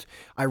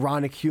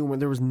post-ironic humor.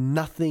 There was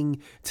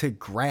nothing to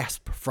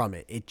grasp from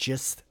it. It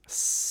just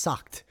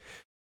sucked.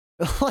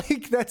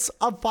 Like, that's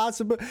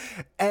impossible.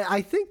 And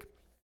I think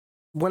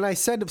when I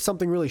said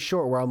something really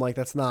short where I'm like,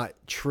 that's not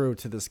true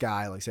to this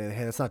guy, like saying,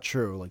 hey, that's not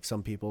true. Like,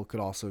 some people could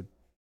also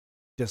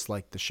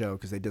dislike the show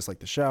because they dislike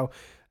the show.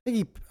 I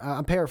think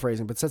I'm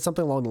paraphrasing, but said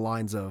something along the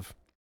lines of,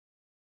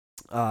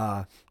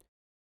 well,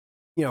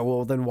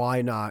 then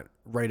why not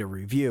write a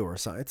review or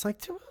something? It's like,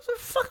 dude, what the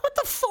fuck?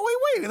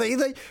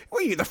 Wait,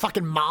 were you the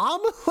fucking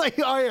mom? Like,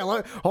 oh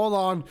yeah, hold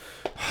on.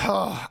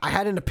 I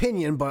had an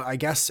opinion, but I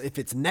guess if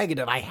it's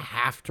negative, I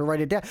have to write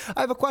it down.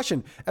 I have a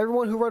question.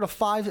 Everyone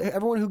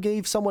who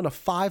gave someone a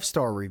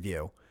 5-star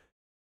review,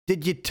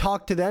 did you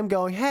talk to them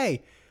going,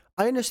 hey,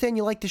 I understand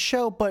you like the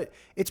show, but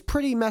it's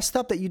pretty messed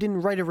up that you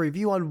didn't write a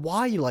review on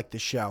why you like the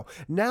show.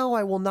 Now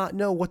I will not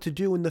know what to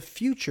do in the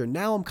future.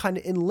 Now I'm kind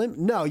of in limbo.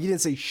 No, you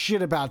didn't say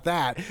shit about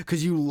that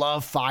because you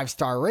love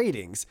 5-star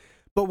ratings.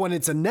 But when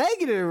it's a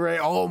negative rate,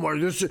 oh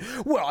my,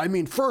 well, I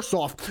mean, first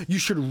off, you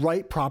should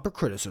write proper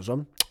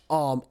criticism.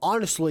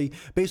 Honestly,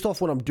 based off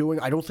what I'm doing,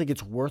 I don't think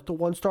it's worth the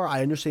 1 star.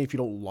 I understand if you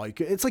don't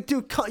like it. It's like,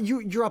 dude,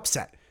 you're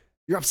upset.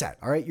 You're upset,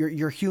 all right?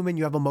 You're human.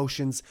 You have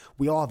emotions.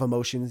 We all have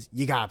emotions.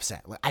 You got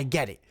upset. Like, I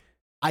get it.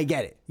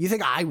 You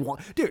think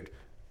dude,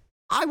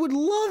 I would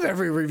love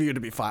every review to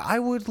be fine. I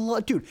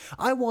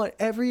want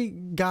every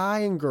guy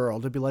and girl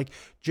to be like,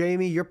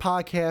 Jamie, your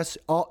podcast,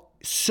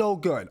 so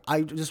good.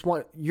 I just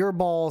want your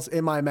balls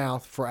in my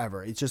mouth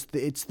forever.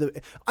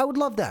 I would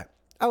love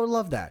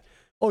that.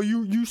 Oh,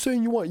 you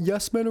saying you want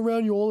yes men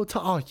around you all the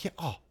time? Oh,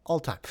 yeah. All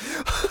the time.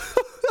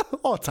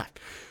 all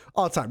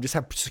the time. Just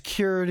have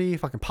security,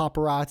 fucking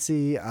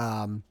paparazzi,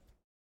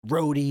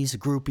 roadies,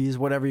 groupies,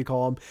 whatever you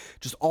call them,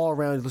 just all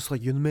around. Just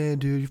like, you're the man,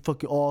 dude. You're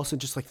fucking awesome.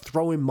 Just like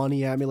throwing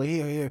money at me, like,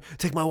 here,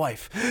 take my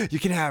wife. You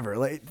can have her.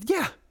 Like,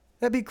 yeah,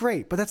 that'd be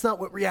great. But that's not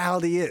what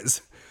reality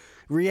is.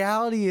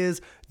 Reality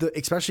is,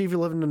 especially if you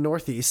live in the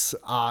Northeast,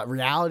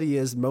 reality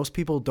is most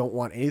people don't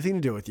want anything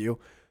to do with you.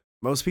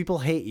 Most people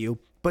hate you,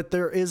 but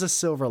there is a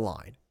silver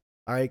line.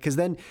 All right, because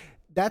then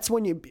that's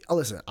when you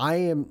listen.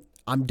 I'm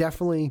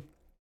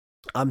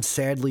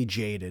sadly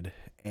jaded.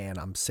 And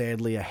I'm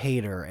sadly a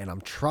hater, and I'm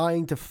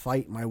trying to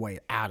fight my way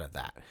out of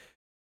that.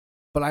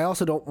 But I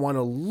also don't want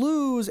to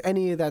lose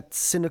any of that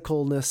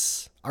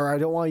cynicalness, or I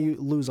don't want you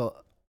to lose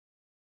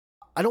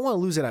I don't want to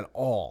lose it at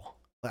all.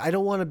 Like, I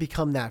don't want to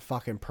become that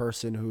fucking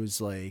person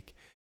who's like,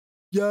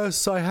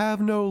 yes, I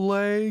have no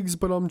legs,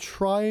 but I'm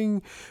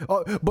trying.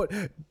 But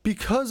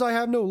because I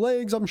have no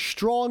legs, I'm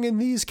strong in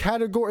these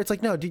categories. It's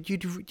like, no, dude,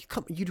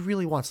 you'd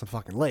really want some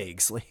fucking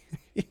legs. Like,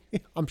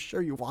 I'm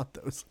sure you want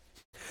those.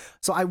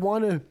 So I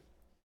want to,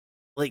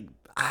 like,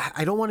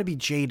 I don't want to be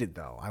jaded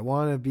though. I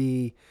want to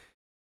be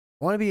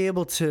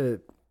able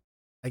to,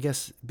 I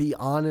guess, be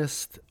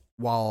honest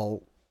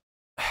while,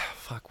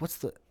 fuck, what's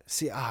the,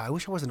 see, I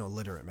wish I wasn't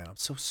illiterate, man. I'm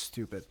so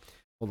stupid.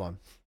 Hold on.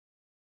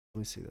 Let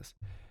me see this.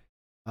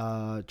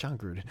 John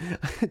Gruden.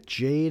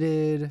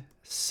 Jaded,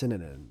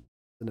 cinnamon,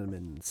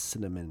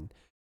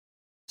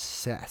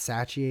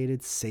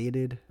 satiated,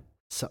 sated,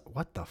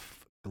 what the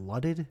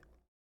glutted,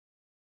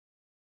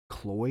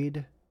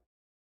 cloyed,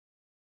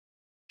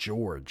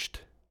 Georged,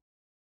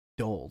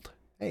 dulled.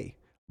 Hey,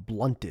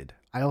 blunted.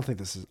 I don't think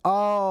this is.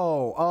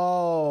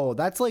 Oh,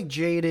 that's like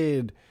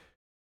jaded,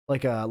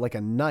 like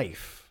a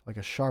knife, like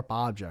a sharp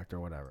object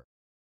or whatever.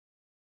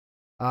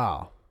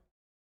 Oh,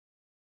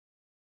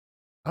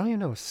 I don't even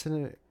know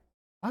synonym.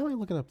 Why am I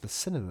looking up the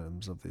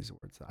synonyms of these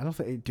words? I don't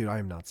think, dude. I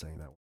am not saying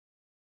that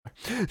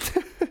word.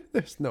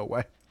 There's no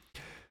way.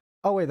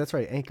 Oh wait, that's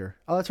right. Anchor.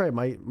 Oh, that's right.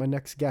 My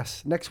next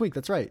guest next week.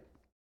 That's right.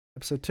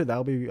 Episode 2.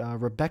 That'll be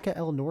Rebecca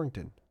L.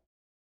 Norrington.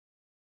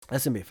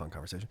 That's gonna be a fun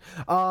conversation.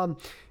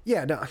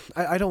 Yeah, no,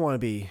 I don't want to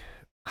be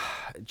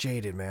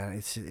jaded, man.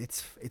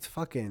 It's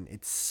fucking,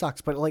 it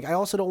sucks. But like, I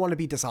also don't want to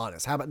be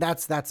dishonest. How about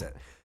that's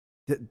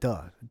it?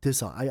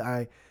 Dishonest.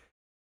 I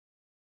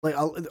like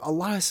a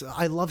lot of,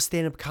 I love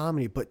stand-up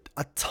comedy, but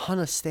a ton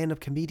of stand-up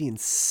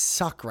comedians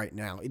suck right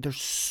now. They're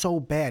so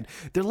bad.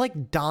 They're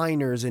like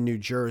diners in New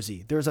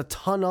Jersey. There's a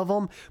ton of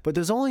them, but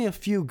there's only a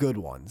few good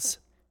ones.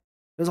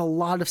 There's a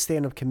lot of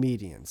stand-up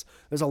comedians.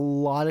 There's a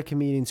lot of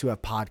comedians who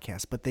have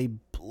podcasts, but they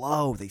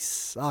blow. They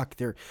suck.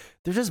 They're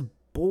just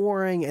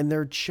boring, and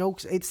their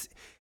jokes,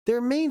 their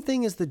main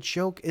thing is the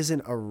joke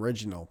isn't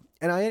original.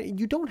 And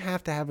you don't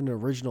have to have an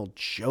original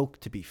joke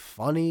to be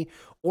funny,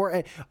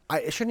 or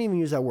I shouldn't even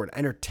use that word,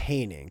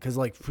 entertaining, because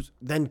like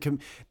then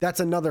that's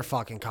another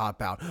fucking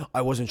cop out.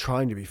 I wasn't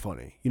trying to be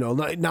funny, you know.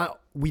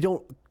 Not we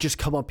don't just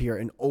come up here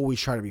and always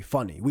try to be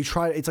funny. We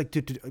try. It's like,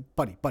 dude,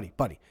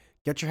 buddy.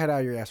 Get your head out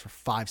of your ass for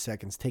 5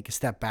 seconds. Take a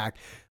step back.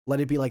 Let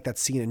it be like that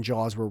scene in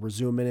Jaws where we're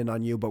zooming in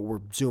on you, but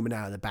we're zooming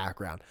out of the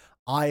background.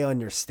 I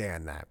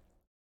understand that.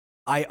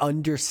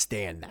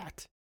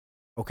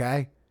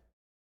 Okay?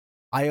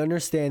 I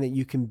understand that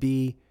you can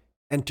be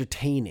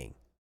entertaining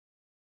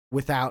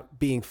without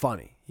being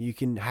funny. You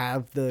can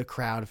have the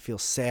crowd feel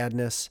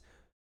sadness,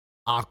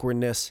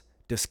 awkwardness,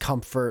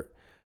 discomfort,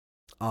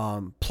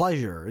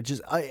 pleasure,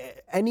 just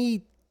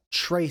any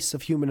trace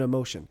of human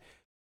emotion.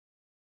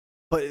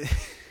 But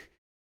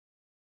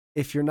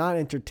if you're not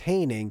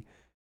entertaining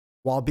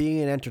while being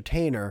an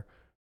entertainer,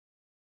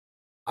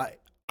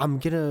 I'm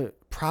gonna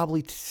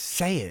probably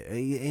say it,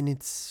 and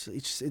it's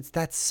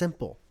that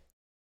simple.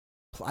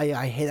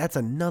 I hate, that's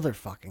another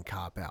fucking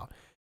cop out.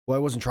 Well, I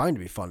wasn't trying to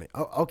be funny.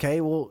 Oh,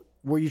 okay, well,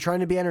 were you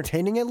trying to be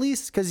entertaining at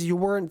least? Because you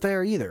weren't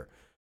there either.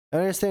 I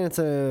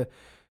understand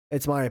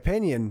it's my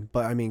opinion,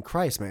 but I mean,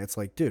 Christ, man, it's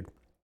like, dude,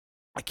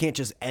 I can't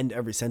just end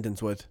every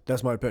sentence with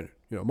 "that's my opinion."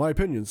 You know, my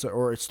opinion,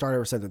 or start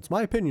every sentence.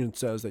 My opinion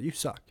says that you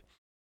suck.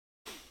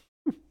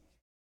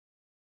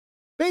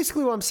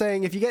 Basically, what I'm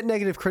saying, if you get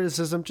negative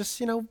criticism,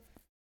 just, you know,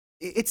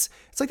 it's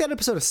like that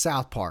episode of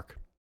South Park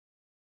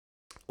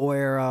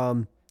where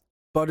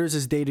Butters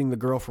is dating the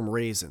girl from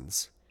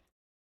Raisins,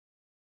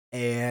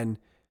 and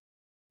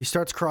he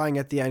starts crying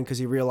at the end because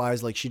he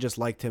realized like she just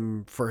liked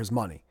him for his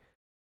money.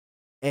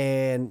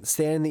 And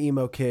Stan and the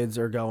emo kids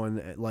are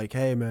going like,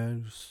 "Hey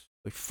man, just,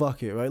 like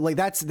fuck it," right? Like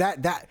that's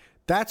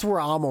where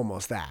I'm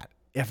almost at.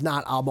 If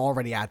not, I'm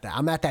already at that.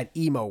 I'm at that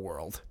emo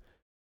world,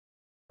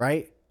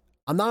 right?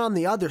 I'm not on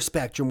the other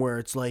spectrum where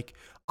it's like,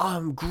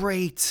 I'm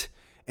great,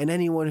 and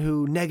anyone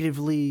who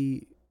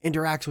negatively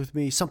interacts with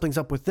me, something's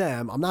up with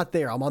them. I'm not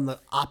there. I'm on the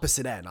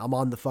opposite end. I'm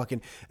on the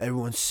fucking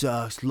everyone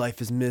sucks,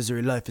 life is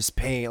misery, life is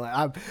pain.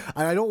 Like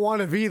I don't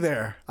want to be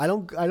there. I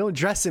don't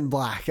dress in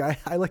black.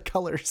 I like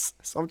colors,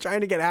 so I'm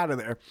trying to get out of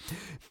there.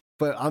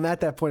 But I'm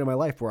at that point in my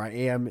life where I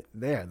am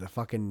there. The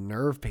fucking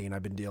nerve pain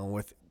I've been dealing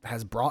with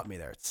has brought me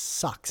there. It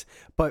sucks.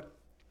 But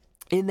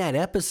in that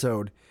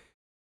episode,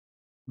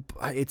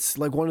 it's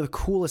like one of the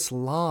coolest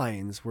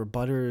lines where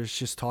Butter is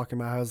just talking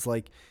about how it's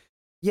like,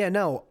 yeah,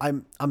 no,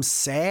 I'm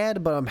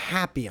sad, but I'm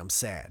happy I'm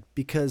sad,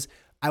 because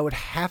I would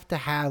have to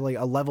have like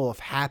a level of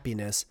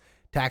happiness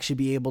to actually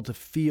be able to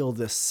feel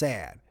this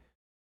sad.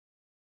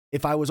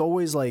 If I was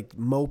always like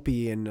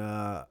mopey and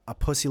a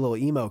pussy little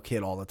emo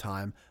kid all the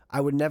time,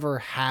 I would never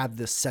have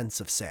this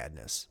sense of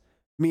sadness.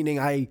 Meaning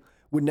I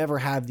would never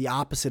have the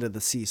opposite of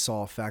the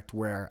seesaw effect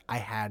where I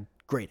had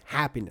great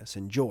happiness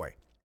and joy.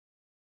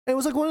 And it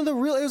was like one of the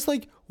real, it was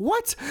like,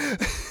 what?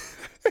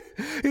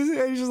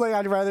 He's just like,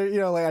 I'd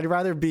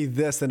rather be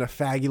this than a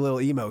faggy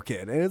little emo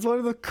kid. And it's one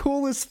of the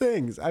coolest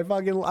things. I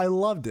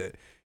loved it.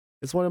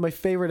 It's one of my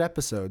favorite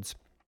episodes.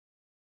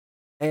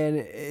 And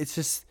it's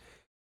just,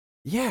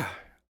 yeah,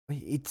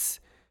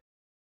 it's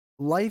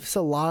life's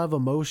a lot of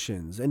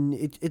emotions, and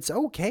it's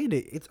okay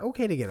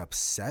to get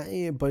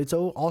upset, but it's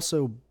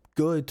also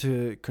good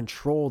to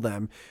control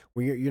them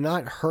where you're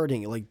not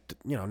hurting, like,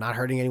 not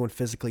hurting anyone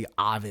physically,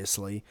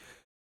 obviously,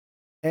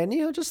 and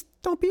just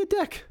don't be a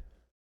dick,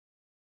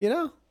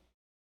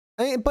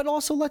 but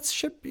also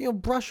let's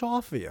brush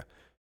off of you.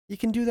 You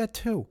can do that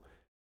too.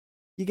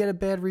 You get a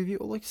bad review,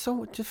 like,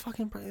 so just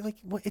fucking, like,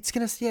 what it's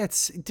gonna, yeah,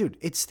 it's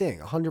sting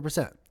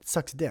 100%. It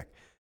sucks dick,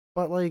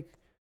 but like,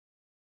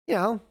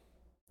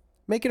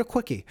 make it a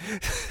quickie.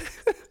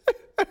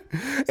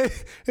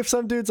 If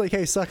some dude's like,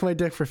 hey, suck my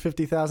dick for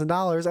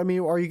 $50,000, I mean,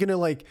 are you gonna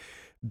like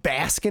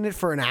bask in it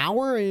for an hour,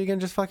 or are you gonna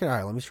just fucking, all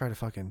right, let me try to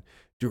fucking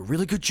do a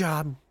really good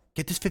job,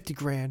 get this 50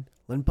 grand,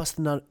 let me bust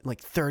the nut in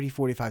like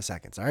 30-45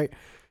 seconds, all right?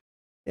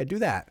 Yeah, do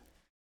that,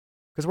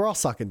 because we're all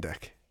sucking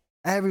dick.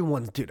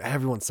 Everyone's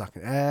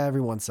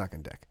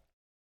sucking dick.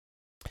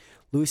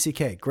 Louis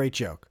C.K., great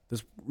joke.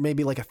 There's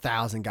maybe like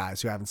 1,000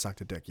 guys who haven't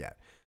sucked a dick yet.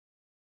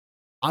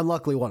 I'm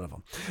luckily one of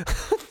them.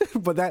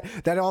 But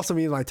that also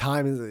means my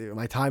time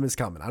is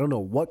coming. I don't know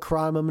what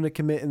crime I'm going to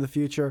commit in the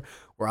future,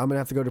 where I'm going to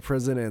have to go to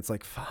prison, and it's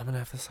like, I'm going to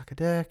have to suck a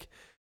dick.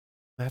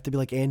 I have to be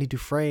like Andy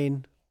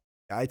Dufresne.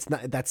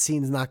 That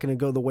scene's not going to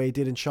go the way it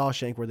did in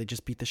Shawshank, where they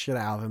just beat the shit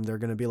out of him. They're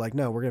going to be like,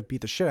 no, we're going to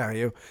beat the shit out of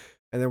you,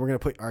 and then we're going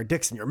to put our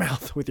dicks in your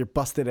mouth with your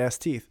busted ass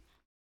teeth.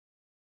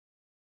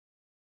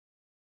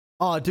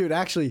 Oh, dude,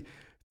 actually,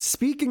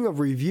 speaking of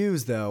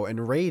reviews though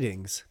and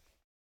ratings,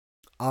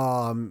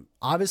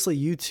 obviously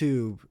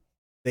YouTube,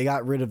 they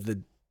got rid of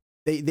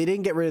they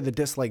didn't get rid of the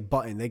dislike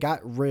button. They got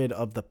rid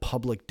of the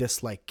public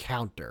dislike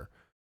counter,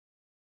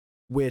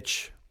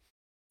 which,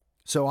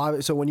 so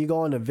when you go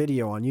on a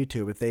video on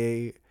YouTube,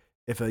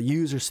 if a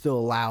user still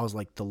allows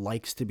like the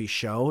likes to be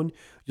shown,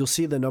 you'll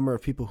see the number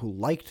of people who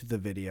liked the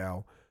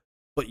video,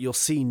 but you'll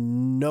see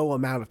no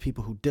amount of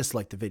people who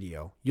disliked the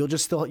video. You'll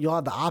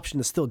have the option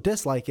to still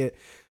dislike it,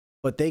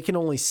 but they can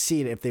only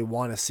see it if they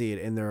want to see it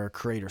in their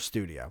Creator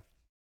Studio.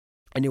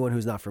 Anyone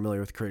who's not familiar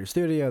with Creator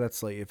Studio,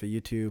 that's like if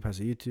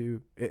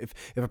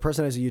a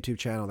person has a YouTube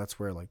channel, that's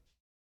where like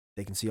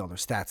they can see all their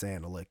stats,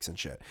 analytics, and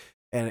shit,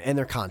 and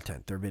their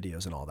content, their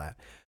videos, and all that.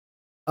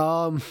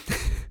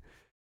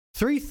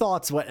 3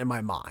 thoughts went in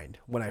my mind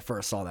when I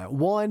first saw that.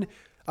 One,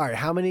 all right,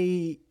 how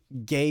many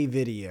gay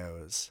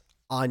videos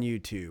on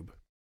YouTube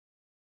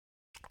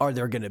are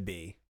there going to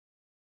be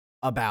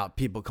about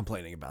people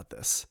complaining about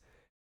this?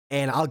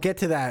 And I'll get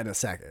to that in a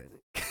second,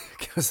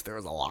 because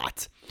there's a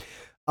lot.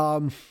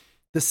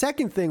 The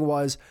second thing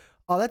was,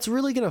 that's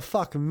really going to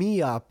fuck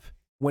me up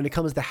when it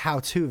comes to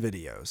how-to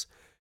videos.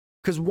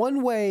 Because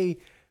one way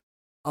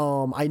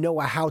I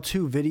know a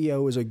how-to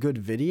video is a good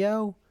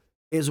video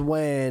is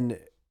when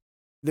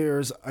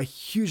there's a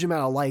huge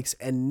amount of likes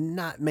and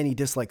not many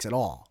dislikes at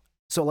all.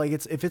 So like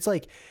if it's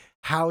like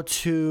how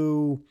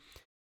to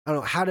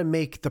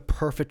make the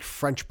perfect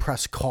French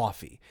press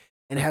coffee,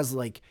 and it has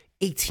like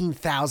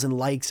 18,000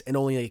 likes and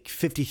only like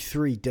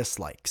 53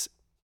 dislikes.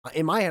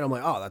 In my head, I'm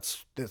like, oh,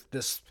 that's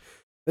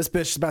this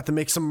bitch is about to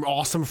make some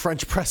awesome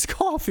French press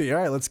coffee.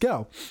 All right, let's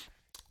go.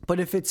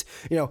 But if it's,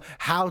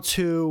 how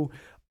to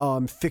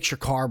fix your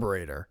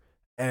carburetor,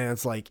 and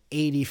it's like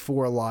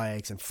 84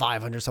 likes and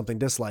 500 something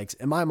dislikes,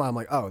 in my mind, I'm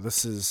like, oh,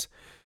 this is,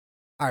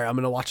 all right, I'm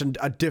going to watch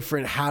a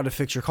different how to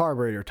fix your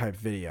carburetor type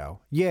video.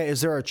 Yeah,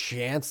 is there a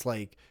chance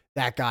like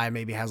that guy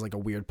maybe has like a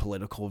weird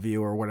political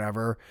view or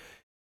whatever,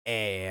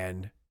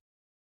 and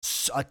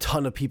a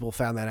ton of people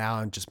found that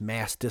out and just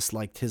mass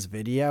disliked his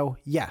video?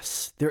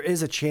 Yes, there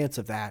is a chance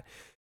of that.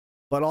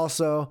 But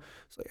also,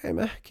 it's like, hey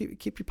man,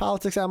 keep your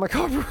politics out of my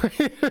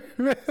carburetor.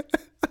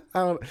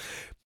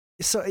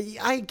 So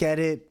I get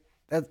it.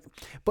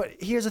 But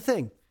here's the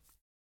thing.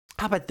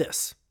 How about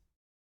this?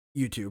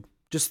 YouTube,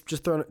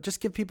 just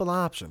give people an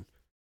option.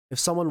 If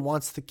someone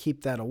wants to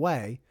keep that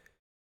away,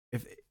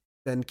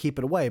 then keep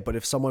it away. But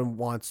if someone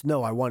wants,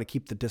 no, I want to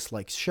keep the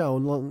dislikes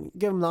shown, well,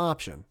 give them the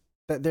option.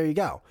 There you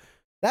go.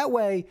 That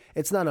way,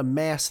 it's not a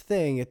mass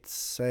thing.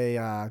 It's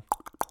a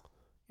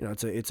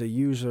it's a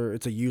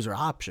user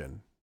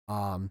option.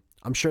 I'm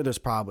sure there's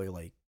probably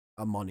like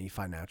a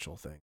financial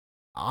thing.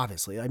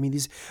 Obviously, I mean,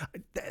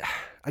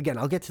 again,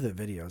 I'll get to the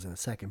videos in a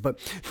second, but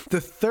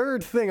the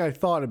third thing I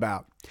thought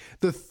about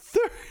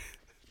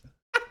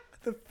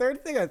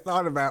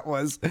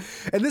was,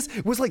 and this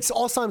was like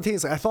all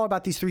simultaneously, I thought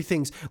about these 3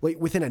 things like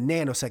within a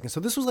nanosecond. So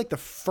this was like the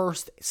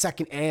first,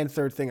 second, and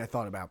third thing I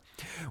thought about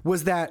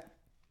was that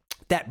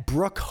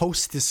Brooke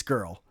Hostess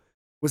girl.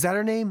 Was that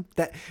her name?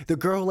 That the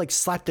girl who like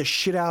slapped the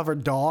shit out of her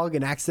dog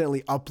and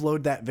accidentally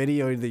uploaded that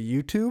video to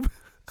the YouTube?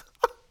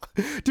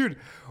 Dude,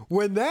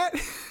 when that...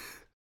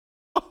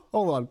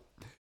 Hold on.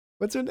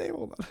 What's her name?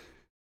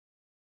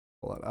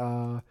 Hold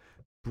on.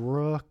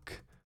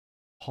 Brooke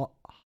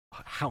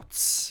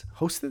Hostess.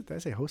 Hostess? Did I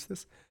say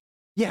hostess?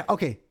 Yeah,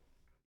 okay.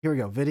 Here we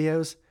go.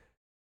 Videos.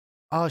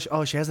 Oh,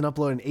 she hasn't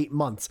uploaded in 8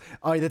 months.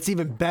 All right, that's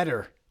even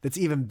better.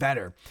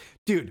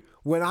 Dude,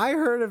 when I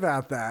heard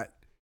about that,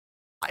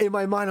 in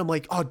my mind, I'm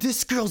like, oh,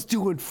 this girl's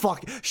doing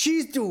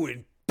she's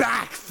doing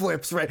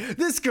backflips, right?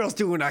 This girl's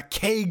doing a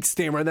keg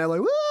stand right now,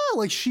 like, woo!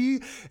 Like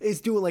she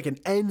is doing like an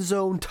end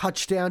zone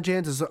touchdown,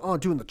 Jans is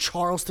doing the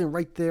Charleston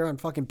right there on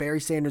fucking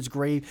Barry Sanders'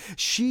 grave.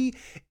 She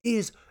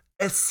is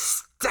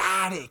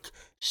ecstatic.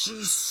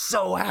 She's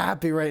so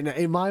happy right now.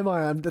 In my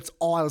mind, that's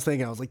all I was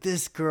thinking. I was like,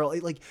 this girl,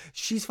 like,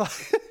 she's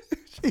fucking,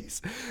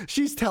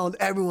 she's telling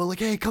everyone, like,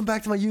 hey, come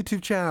back to my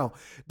YouTube channel.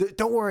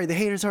 Don't worry, the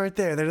haters aren't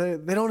there.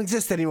 They don't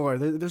exist anymore.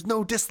 There's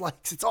no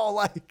dislikes. It's all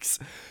likes.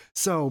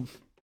 So,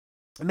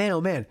 man, oh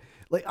man.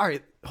 Like, all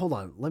right, hold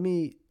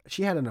on.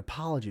 She had an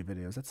apology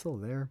video. Is that still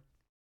there?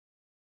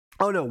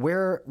 Oh no,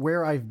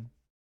 where I've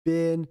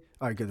been.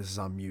 All right, good. This is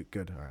on mute.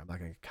 Good. All right, I'm not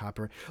going to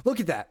copyright. Look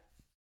at that.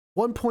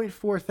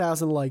 1.4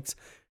 thousand likes.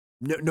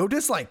 No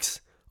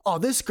dislikes. Oh,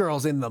 this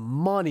girl's in the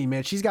money,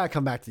 man. She's got to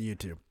come back to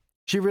YouTube.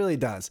 She really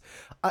does.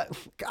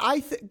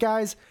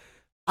 Guys,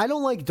 I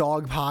don't like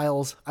dog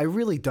piles. I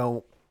really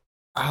don't.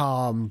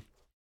 Like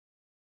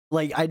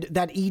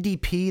that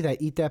EDP,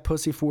 that Eat That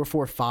Pussy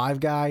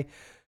 445 guy.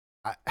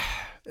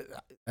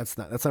 That's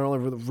not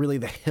really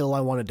the hill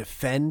I want to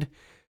defend.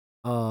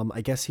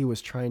 I guess he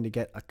was trying to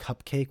get a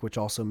cupcake, which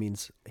also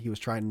means he was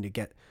trying to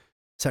get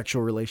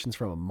sexual relations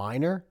from a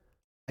minor.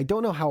 I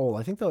don't know how old.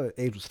 I think the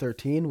age was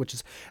 13, which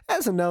is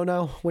as a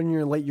no-no when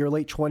you're your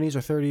late 20s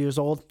or 30 years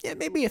old. Yeah,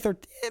 maybe a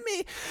 13.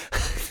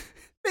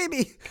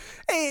 Maybe.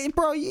 Hey,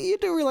 bro, you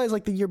do realize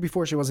like the year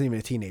before she wasn't even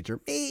a teenager.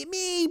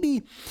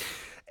 Maybe.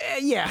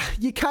 Yeah,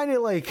 you kind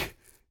of like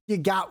you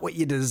got what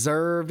you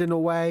deserved in a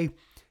way.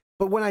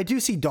 But when I do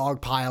see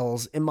dog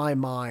piles in my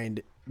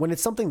mind, when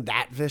it's something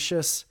that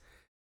vicious,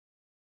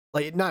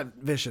 like not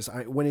vicious,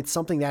 when it's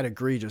something that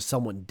egregious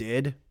someone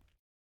did,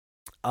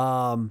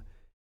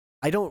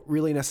 I don't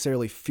really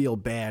necessarily feel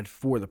bad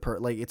for the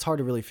like it's hard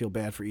to really feel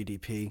bad for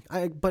EDP.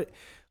 But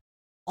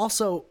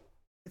also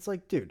it's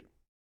like, dude,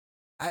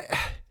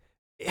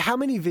 how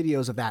many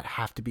videos of that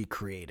have to be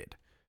created?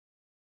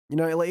 You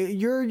know, like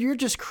you're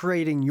just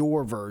creating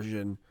your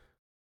version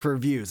for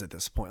views at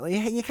this point. Like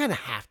you kind of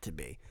have to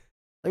be.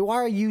 Like, why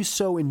are you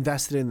so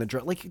invested in the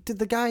drug? Like,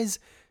 the guy's,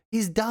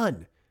 he's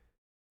done.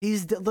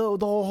 The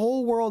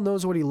whole world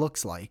knows what he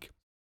looks like.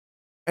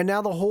 And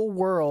now the whole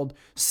world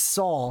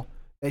saw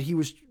that he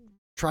was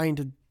trying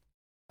to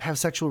have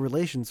sexual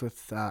relations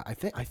with,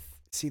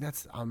 see,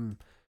 that's,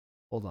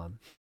 hold on.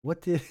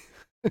 What did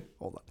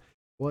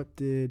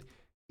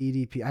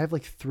EDP, I have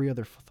like 3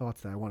 other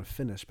thoughts that I want to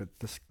finish, but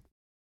this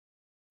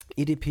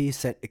EDP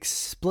sent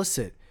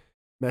explicit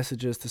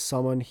messages to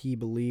someone he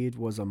believed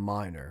was a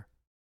minor.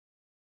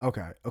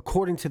 Okay,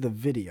 according to the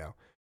video.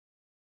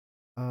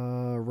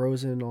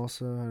 Rosen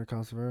also had a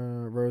concept.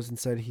 Rosen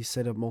said he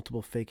set up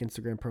multiple fake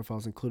Instagram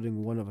profiles,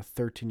 including one of a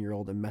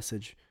 13-year-old, and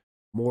message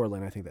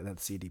Moreland. I think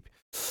that's CDP.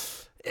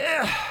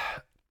 Yeah.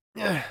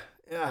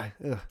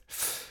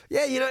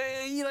 You know,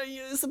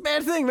 it's a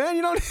bad thing, man.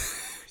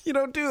 You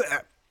don't do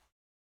that.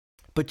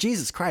 But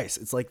Jesus Christ,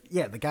 it's like,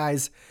 yeah, the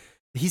guy's,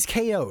 he's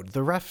KO'd.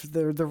 The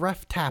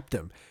ref tapped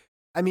him.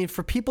 I mean,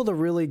 for people to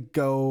really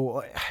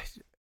go,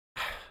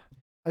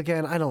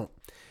 again,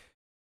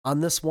 on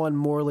this one,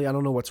 morally, I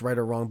don't know what's right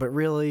or wrong, but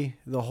really,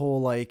 the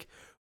whole, like,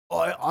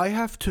 I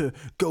have to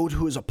go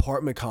to his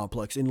apartment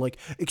complex and, like,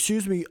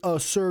 excuse me,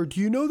 sir,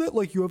 do you know that,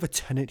 like, you have a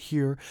tenant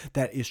here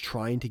that is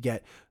trying to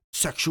get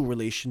sexual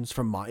relations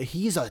from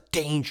he's a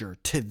danger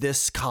to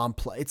this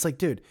complex. It's like,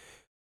 dude,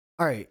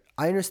 all right,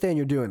 I understand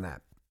you're doing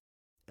that,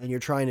 and you're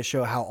trying to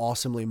show how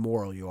awesomely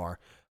moral you are.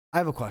 I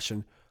have a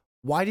question.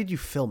 Why did you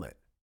film it?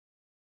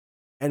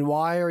 And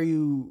why are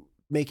you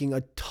making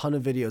a ton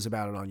of videos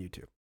about it on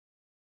YouTube?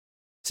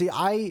 See,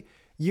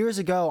 years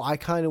ago, I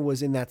kind of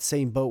was in that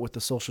same boat with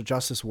the social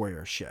justice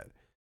warrior shit.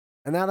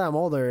 And now that I'm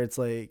older, it's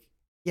like,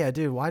 yeah,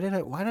 dude, did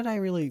I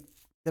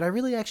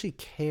really actually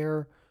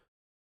care?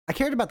 I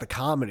cared about the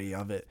comedy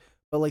of it,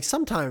 but like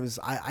sometimes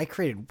I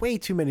created way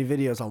too many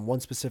videos on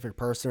one specific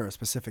person or a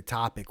specific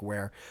topic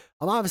where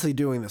I'm obviously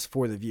doing this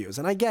for the views.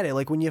 And I get it.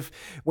 Like when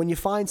you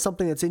find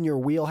something that's in your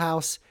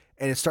wheelhouse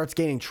and it starts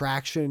gaining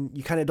traction,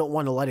 you kind of don't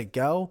want to let it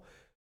go.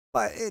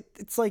 But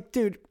it's like,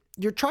 dude,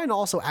 you're trying to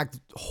also act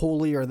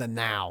holier than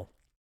thou.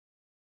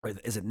 Or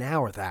is it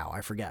now or thou?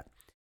 I forget.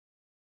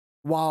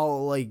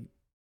 While like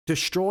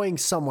destroying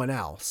someone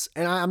else.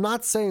 And I'm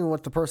not saying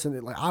what the person,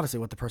 like obviously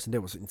what the person did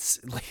was it's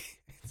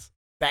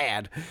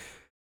bad.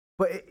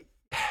 But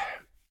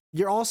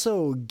you're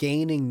also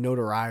gaining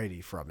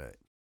notoriety from it.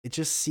 It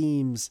just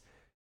seems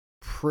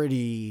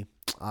pretty,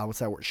 what's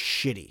that word?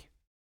 Shitty.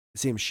 It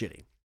seems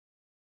shitty.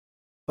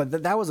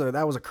 But that was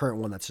a current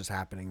one that's just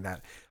happening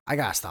that I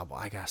gotta stop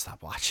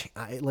watching.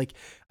 I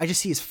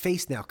just see his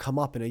face now come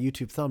up in a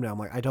YouTube thumbnail. I'm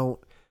like, I don't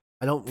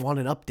want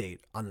an update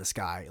on this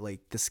guy.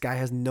 Like this guy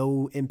has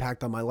no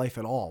impact on my life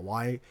at all.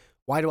 Why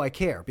do I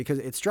care? Because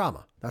it's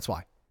drama. That's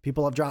why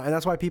people love drama, and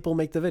that's why people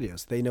make the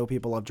videos. They know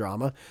people love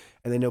drama,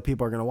 and they know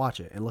people are gonna watch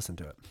it and listen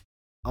to it.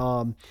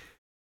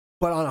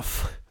 But on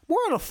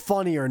a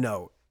funnier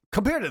note,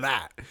 compared to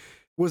that,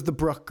 was the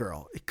Brooke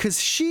girl,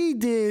 because she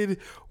did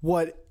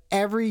what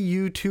every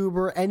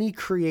YouTuber, any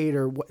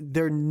creator, what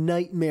their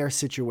nightmare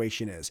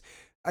situation is.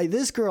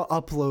 This girl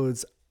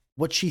uploads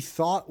what she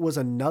thought was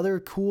another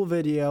cool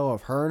video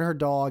of her and her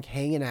dog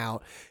hanging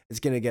out is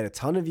going to get a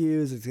ton of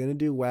views. It's going to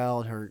do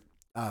well. And her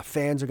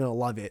fans are going to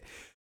love it.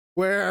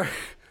 Where,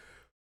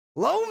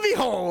 lo and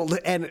behold,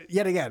 and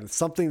yet again,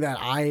 something that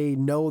I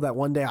know that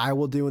one day I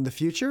will do in the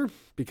future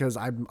because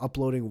I'm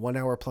uploading 1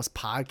 hour plus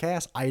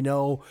podcasts. I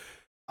know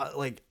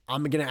like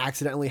I'm going to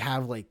accidentally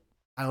have like,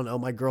 I don't know,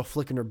 my girl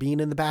flicking her bean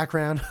in the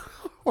background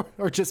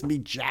or just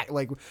me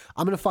like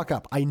I'm going to fuck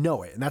up. I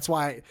know it. And that's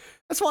why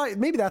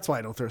maybe that's why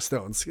I don't throw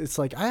stones. It's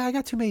like, I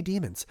got too many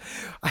demons.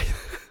 I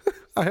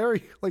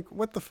already like,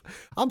 what the,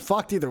 I'm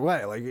fucked either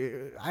way. Like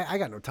I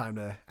got no time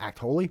to act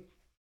holy.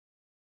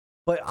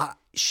 But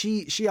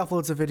she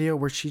uploads a video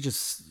where she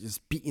just is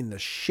beating the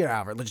shit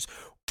out of her. Like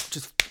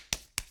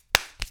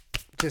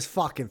just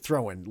fucking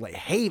throwing like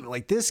hate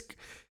like this.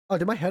 Oh,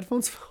 did my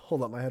headphones?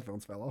 Hold up, my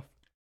headphones fell off.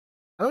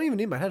 I don't even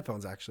need my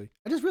headphones, actually.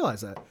 I just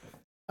realized that.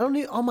 I don't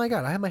need, oh my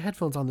God, I had my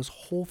headphones on this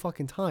whole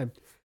fucking time.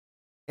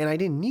 And I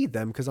didn't need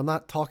them because I'm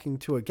not talking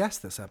to a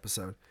guest this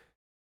episode.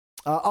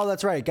 Oh,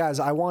 that's right, guys.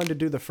 I wanted to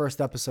do the first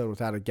episode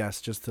without a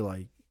guest just to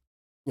like,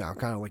 you know,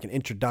 kind of like an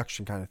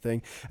introduction kind of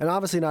thing. And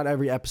obviously not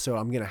every episode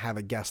I'm going to have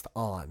a guest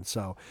on.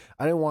 So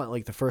I didn't want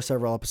like the first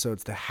several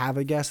episodes to have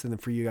a guest and then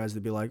for you guys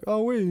to be like,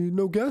 oh, wait,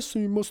 no guest, so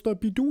you must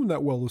not be doing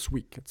that well this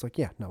week. It's like,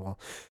 yeah, no, well,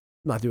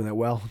 I'm not doing that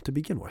well to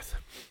begin with.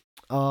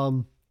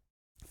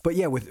 But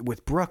yeah,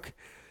 with Brooke,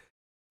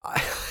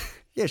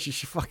 yeah, she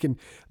fucking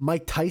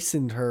Mike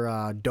Tyson her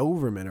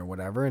Doberman or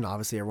whatever, and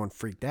obviously everyone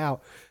freaked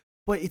out.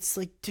 But it's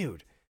like,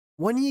 dude,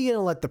 when are you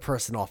gonna let the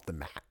person off the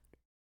mat?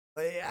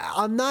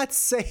 I'm not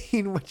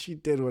saying what she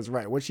did was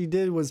right. What she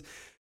did was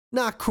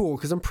not cool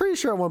because I'm pretty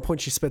sure at one point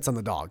she spits on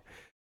the dog.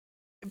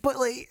 But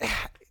like,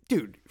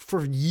 dude,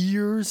 for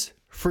years,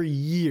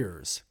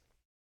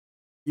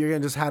 you're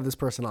gonna just have this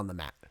person on the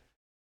mat.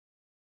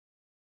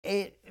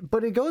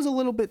 But it goes a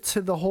little bit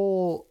to the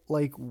whole,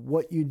 like,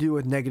 what you do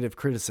with negative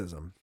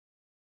criticism.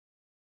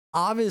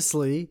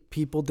 Obviously,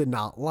 people did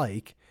not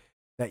like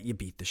that you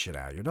beat the shit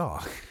out of your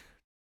dog.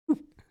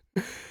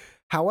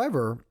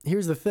 However,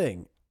 here's the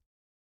thing.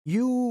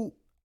 You,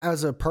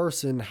 as a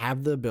person,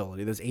 have the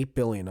ability, there's 8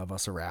 billion of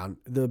us around,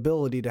 the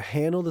ability to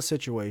handle the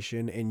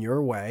situation in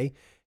your way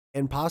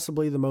and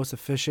possibly the most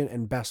efficient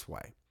and best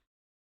way.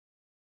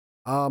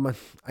 I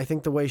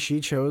think the way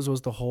she chose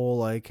was the whole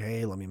like,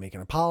 hey, let me make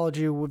an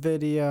apology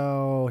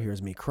video.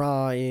 Here's me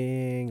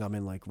crying. I'm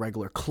in like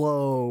regular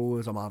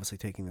clothes. I'm obviously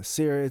taking this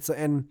serious.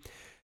 And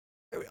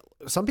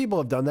some people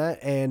have done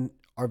that and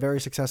are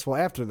very successful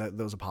after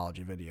those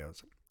apology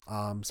videos.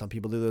 Some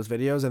people do those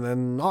videos and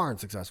then aren't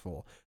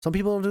successful. Some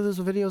people don't do those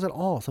videos at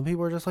all. Some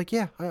people are just like,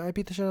 yeah, I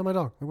beat the shit out of my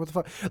dog. Like, what the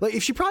fuck? Like,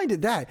 if she probably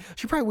did that,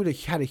 she probably would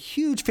have had a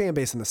huge fan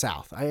base in the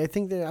South. I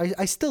think that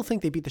I still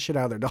think they beat the shit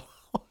out of their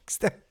dogs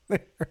down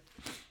there.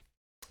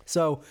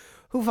 So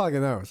who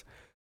fucking knows?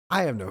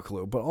 I have no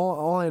clue. But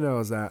all I know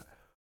is that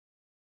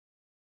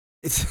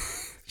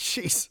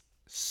she's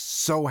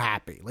so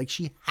happy. Like,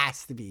 she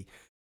has to be.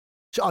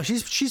 Oh,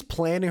 she's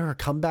planning her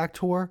comeback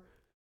tour.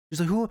 She's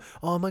like,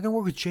 am I gonna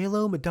work with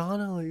J-Lo,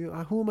 Madonna?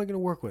 Like, who am I gonna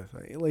work with?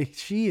 Like,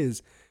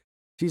 she's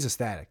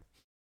ecstatic.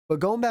 But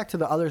going back to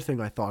the other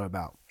thing I thought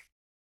about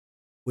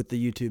with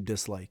the YouTube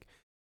dislike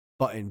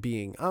button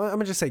being, I'm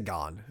gonna just say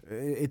gone.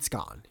 It's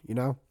gone. You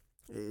know,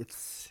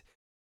 it's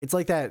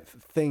like that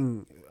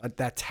thing,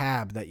 that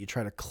tab that you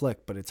try to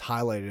click, but it's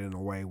highlighted in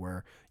a way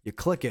where you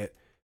click it,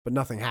 but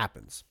nothing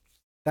happens.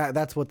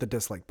 That's what the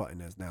dislike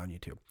button is now on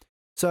YouTube.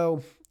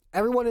 So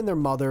everyone and their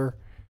mother,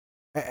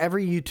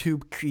 every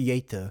YouTube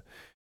creator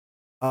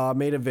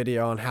made a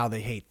video on how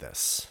they hate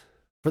this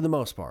for the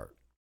most part,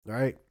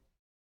 right?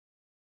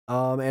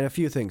 And a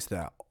few things to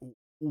that.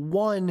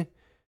 One,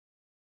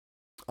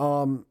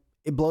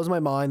 it blows my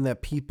mind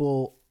that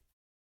people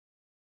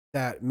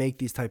that make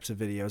these types of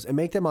videos and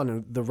make them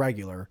on the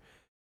regular,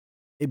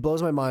 it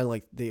blows my mind.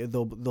 Like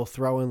they'll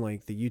throw in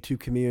like the YouTube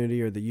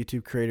community or the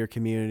YouTube creator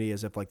community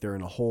as if like they're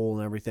in a hole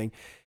and everything.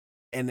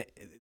 And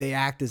they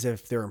act as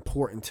if they're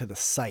important to the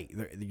site.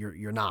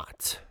 You're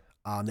not.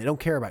 They don't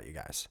care about you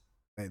guys.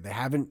 They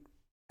haven't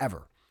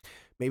ever.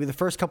 Maybe the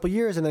first couple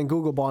years, and then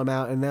Google bought them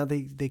out, and now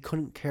they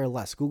couldn't care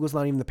less. Google's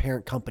not even the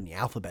parent company.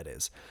 Alphabet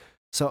is.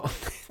 So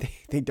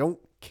they don't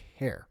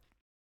care.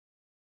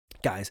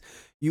 Guys,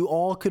 you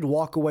all could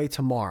walk away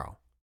tomorrow.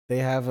 They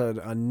have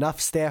enough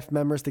staff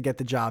members to get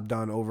the job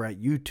done over at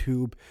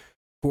YouTube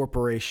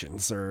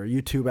Corporations or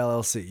YouTube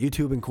LLC,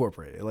 YouTube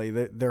Incorporated.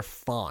 Like they're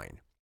fine.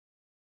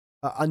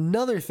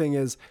 Another thing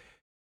is,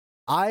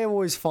 I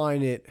always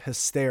find it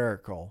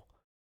hysterical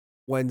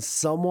when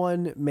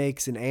someone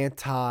makes an and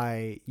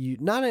I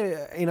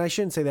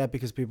shouldn't say that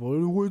because people,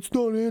 oh, it's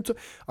not anti.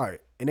 All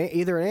right,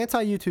 either an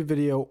anti-YouTube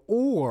video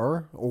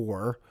or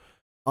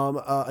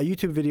a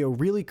YouTube video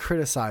really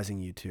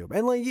criticizing YouTube,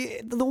 and like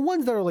the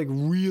ones that are like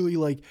really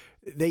like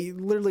they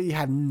literally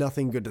have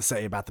nothing good to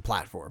say about the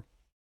platform,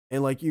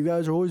 and like you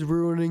guys are always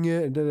ruining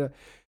it, and da-da.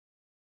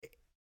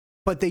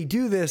 But they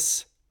do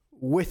this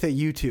with a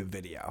YouTube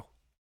video.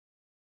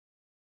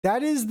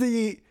 That is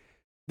the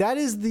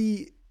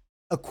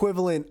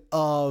equivalent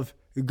of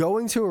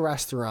going to a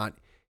restaurant,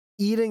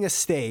 eating a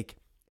steak,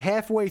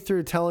 halfway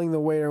through telling the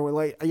waiter,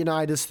 like,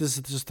 this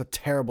is just a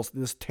terrible,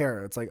 this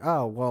terror. It's like,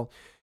 oh, well,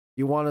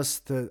 you want us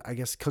to, I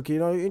guess, cook,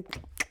 no,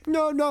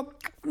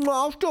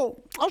 I'll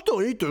still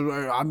eat this.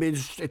 I mean,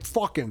 it's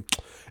fucking,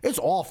 it's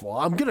awful.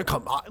 I'm going to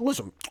come,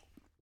 listen,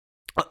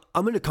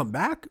 I'm going to come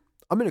back.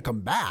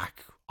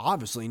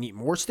 Obviously, and eat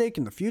more steak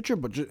in the future,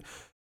 but just,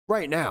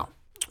 right now,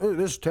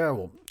 this is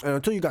terrible. And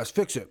until you guys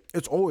fix it,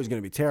 it's always going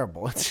to be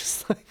terrible. It's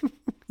just like,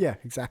 yeah,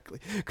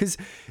 exactly. Because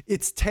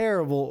it's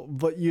terrible,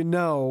 but you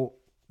know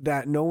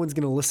that no one's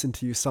going to listen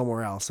to you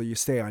somewhere else, so you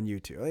stay on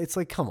YouTube. It's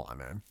like, come on,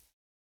 man.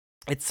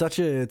 It's such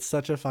a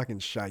fucking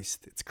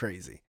shiest. It's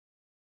crazy.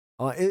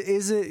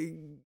 Is it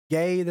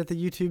gay that the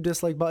YouTube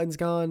dislike button's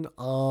gone?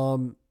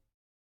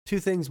 Two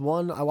things.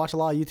 One, I watch a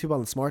lot of YouTube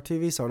on the smart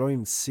TV, so I don't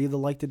even see the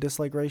like to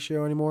dislike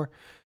ratio anymore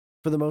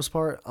for the most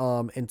part.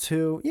 And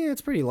two, yeah,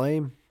 it's pretty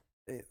lame.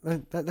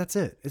 That's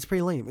it. It's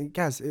pretty lame.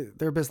 Guys,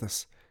 they're a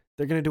business.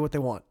 They're going to do what they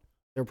want.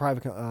 They're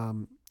private.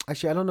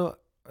 Actually, I don't know.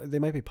 They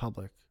might be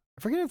public.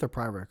 I forget if they're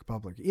private or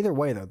public. Either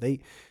way, though, they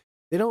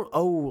don't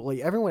owe, like,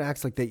 everyone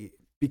acts like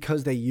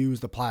because they use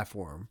the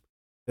platform,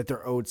 that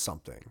they're owed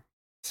something.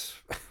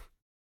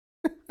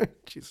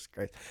 Jesus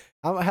Christ.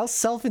 How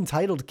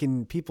self-entitled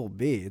can people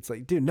be? It's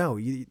like, dude, no,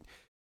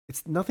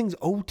 it's nothing's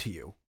owed to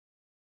you.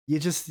 You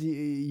just,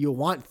 you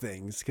want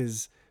things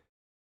because,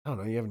 I don't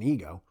know, you have an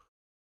ego.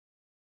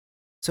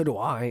 So do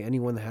I.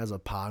 Anyone that has a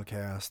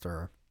podcast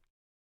or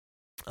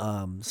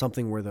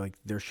something where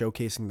they're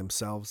showcasing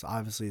themselves,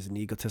 obviously, is an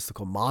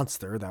egotistical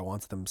monster that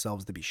wants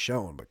themselves to be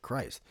shown. But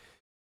Christ,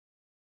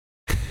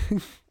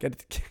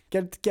 get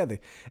it together.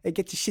 Hey,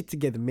 get your shit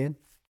together, man.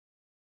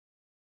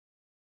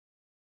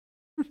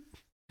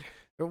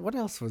 What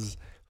else was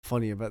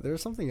funny about? There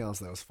was something else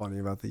that was funny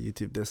about the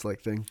YouTube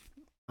dislike thing.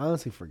 I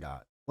honestly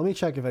forgot. Let me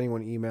check if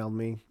anyone emailed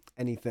me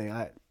anything.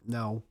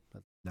 No.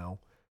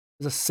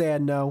 It's a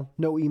sad no.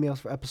 No emails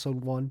for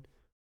episode 1.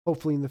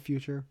 Hopefully in the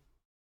future.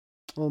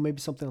 Oh,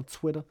 maybe something on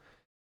Twitter.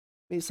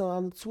 Maybe something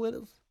on the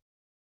Twitters.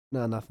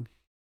 No, nothing.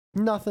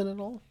 Nothing at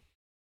all.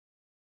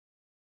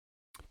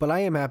 But I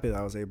am happy that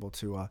I was able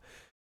to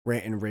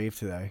rant and rave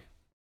today.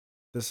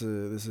 This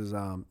is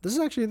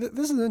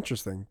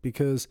interesting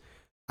because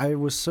I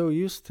was so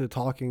used to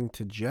talking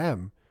to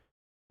Jem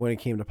when it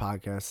came to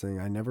podcasting.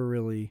 I never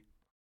really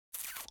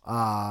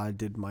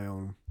did my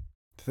own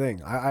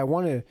thing. I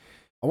want to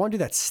do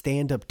that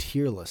stand-up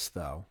tier list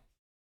though,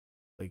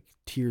 like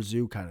tier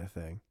zoo kind of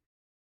thing.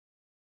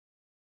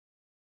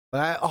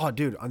 But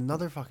dude,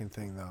 another fucking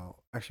thing though,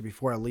 actually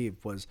before I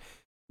leave, was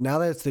now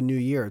that it's the new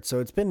year, so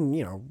it's been,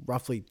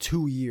 roughly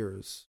 2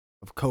 years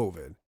of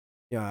COVID.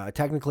 Yeah,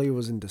 technically it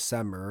was in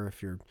December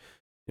if you're,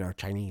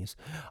 Chinese.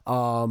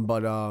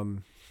 But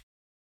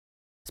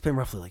it's been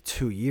roughly like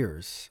 2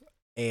 years.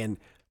 And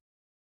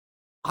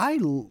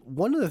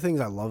one of the things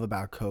I love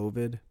about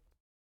COVID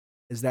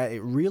is that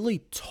it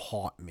really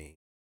taught me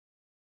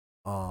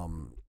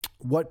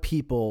which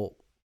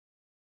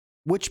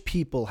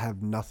people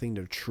have nothing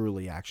to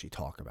truly actually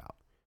talk about.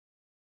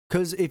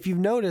 Because if you've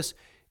noticed,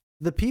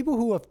 the people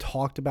who have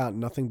talked about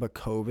nothing but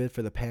COVID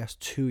for the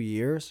past 2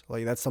 years,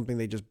 like that's something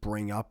they just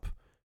bring up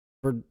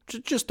for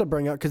just to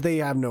bring up because they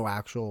have no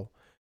actual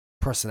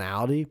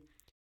personality.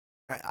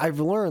 I've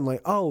learned,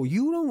 like, oh,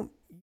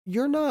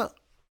 you're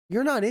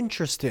not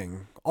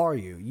interesting, are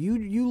you?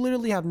 You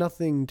literally have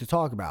nothing to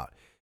talk about.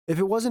 If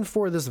it wasn't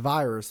for this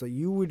virus, that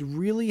you would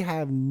really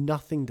have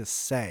nothing to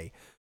say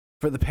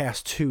for the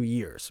past 2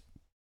 years.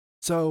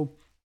 So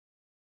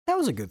that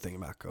was a good thing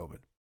about COVID.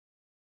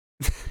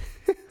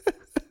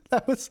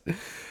 that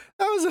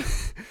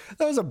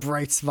was a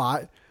bright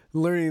spot.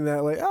 Learning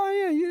that, like, oh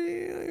yeah,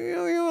 you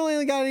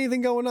really got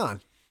anything going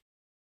on.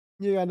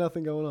 You got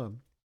nothing going on.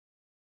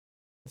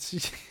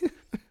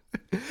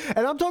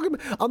 And I'm talking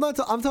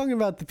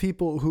about the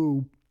people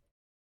who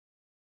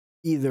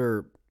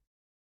either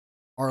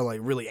are like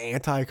really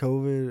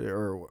anti-COVID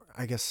or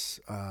I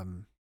guess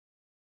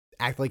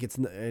act like it's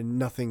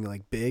nothing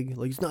like big,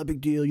 like it's not a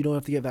big deal, you don't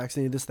have to get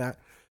vaccinated, this, that,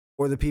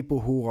 or the people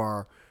who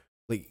are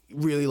like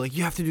really like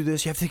you have to do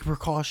this, you have to take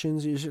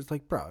precautions. It's just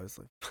like, bro, it's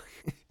like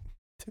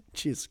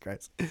Jesus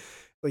Christ,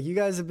 like you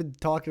guys have been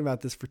talking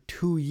about this for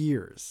 2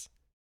 years.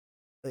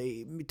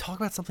 Like, talk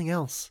about something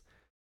else.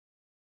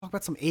 Talk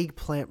about some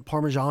eggplant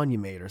parmesan you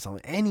made or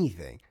something.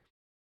 Anything.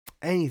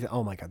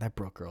 Oh my God, that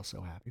broke girl's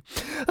so happy.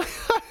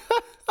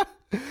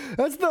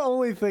 That's the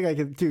only thing I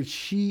can do.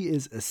 She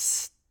is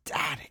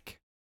ecstatic.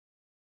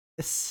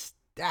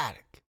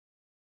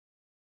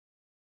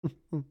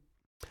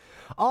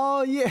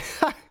 Oh yeah.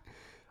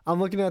 I'm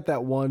looking at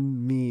that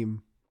one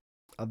meme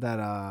of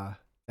that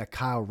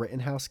Kyle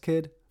Rittenhouse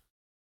kid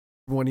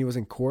when he was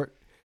in court.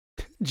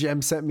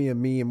 Jem sent me a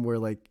meme where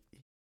like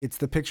it's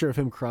the picture of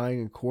him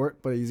crying in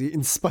court, but he's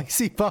eating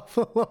spicy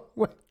buffalo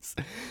wings.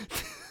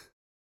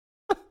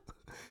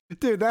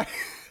 Dude,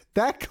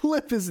 that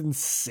clip is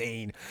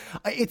insane.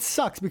 It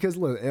sucks because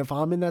look, if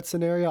I'm in that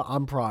scenario,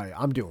 I'm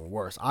doing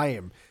worse. I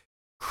am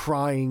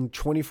crying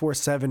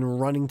 24/7,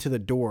 running to the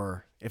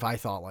door. If I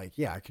thought like,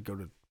 yeah, I could go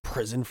to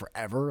prison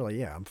forever. Like,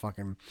 yeah, I'm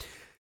fucking.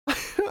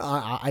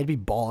 I'd be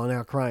bawling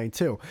out crying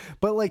too.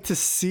 But like to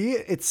see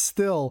it, it's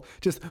still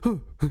just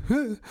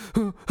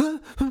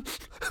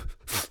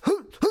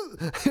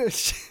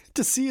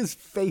to see his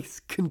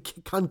face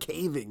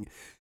concaving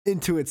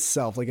into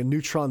itself like a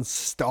neutron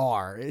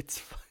star.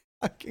 It's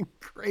fucking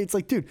great. It's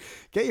like, dude,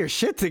 get your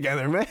shit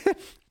together, man.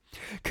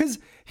 Because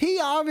he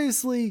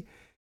obviously,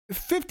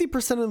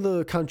 50% of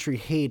the country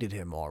hated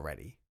him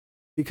already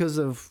because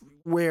of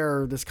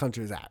where this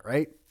country is at,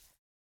 right?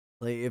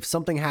 Like if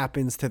something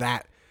happens to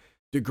that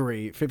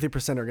degree,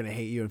 50% are going to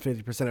hate you and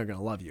 50% are going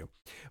to love you.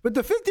 But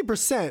the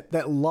 50%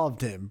 that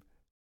loved him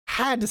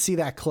had to see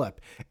that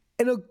clip.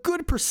 And a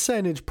good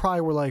percentage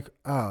probably were like,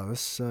 oh,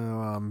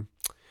 so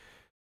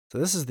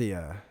this is the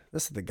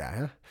guy,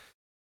 huh?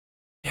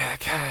 Yeah,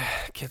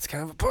 kid's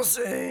kind of a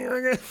pussy.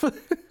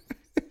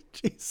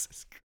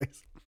 Jesus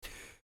Christ.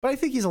 But I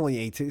think he's only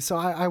 18, so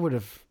I would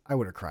have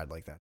cried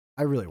like that.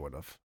 I really would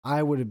have.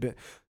 I would have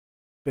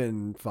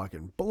been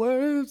fucking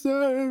blessed.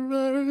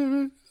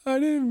 I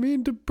didn't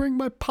mean to bring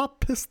my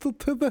pop pistol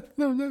to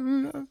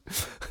the.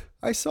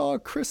 I saw a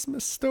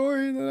Christmas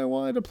Story that I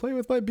wanted to play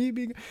with my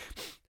BB.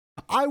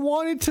 I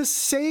wanted to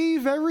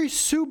save every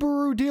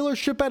Subaru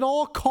dealership at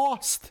all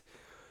cost.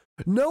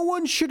 No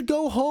one should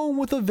go home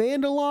with a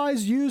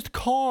vandalized used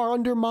car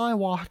under my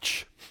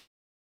watch.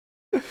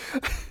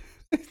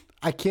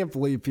 I can't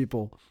believe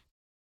people.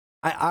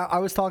 I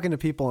was talking to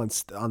people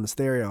on the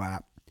Stereo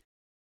app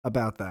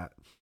about that.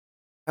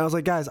 I was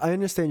like, guys, I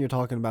understand you're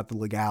talking about the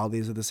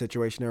legalities of the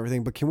situation and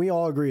everything, but can we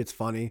all agree it's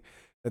funny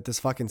that this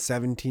fucking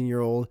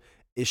 17-year-old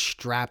is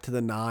strapped to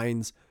the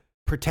nines,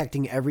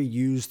 protecting every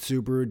used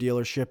Subaru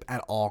dealership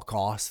at all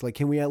costs? Like,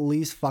 can we at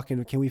least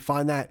can we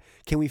find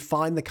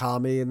the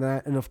comedy in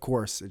that? And of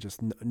course, it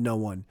just no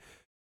one.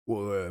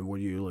 Well, what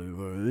do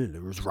you?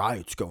 There was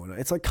riots going on.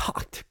 It's like,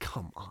 God,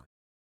 come on.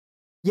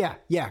 Yeah,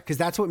 because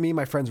that's what me and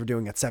my friends were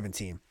doing at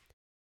 17.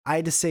 I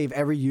had to save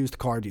every used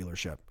car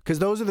dealership because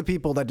those are the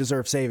people that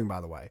deserve saving, by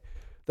the way.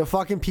 The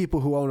fucking people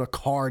who own a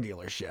car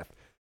dealership.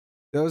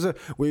 Those are,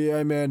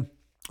 man,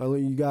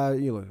 you got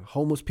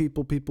homeless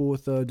people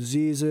with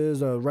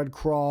diseases, Red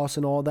Cross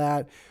and all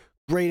that.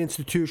 Great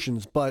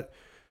institutions, but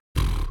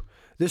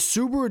this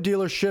Subaru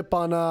dealership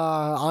on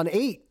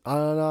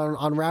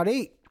Route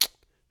 8,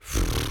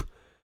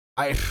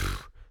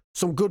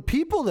 some good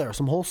people there,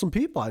 some wholesome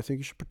people. I think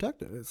you should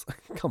protect it. It's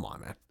like, come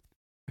on, man.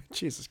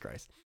 Jesus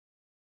Christ.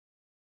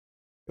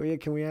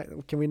 Can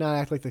we not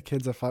act like the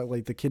kid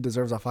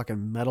deserves a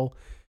fucking medal?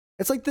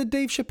 It's like the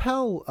Dave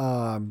Chappelle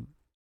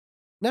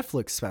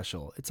Netflix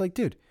special. It's like,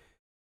 dude,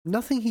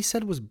 nothing he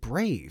said was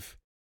brave.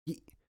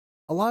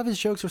 A lot of his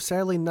jokes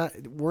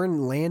weren't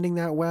landing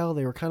that well.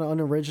 They were kind of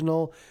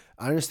unoriginal.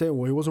 I understand.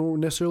 Well, he wasn't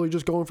necessarily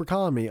just going for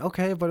comedy.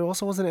 Okay, but it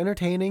also wasn't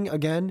entertaining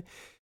again.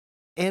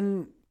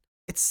 And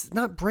it's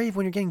not brave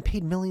when you're getting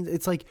paid millions.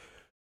 It's like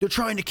they're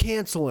trying to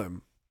cancel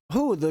him.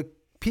 Who?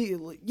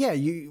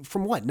 You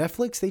from what?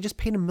 Netflix? They just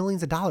paid him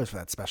millions of dollars for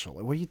that special.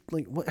 What do you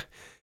like? What?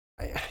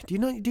 Do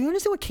you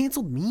understand what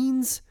canceled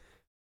means?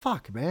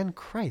 Fuck, man,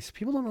 Christ!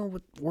 People don't know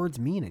what words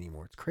mean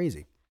anymore. It's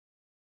crazy.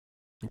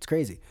 It's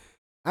crazy.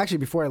 Actually,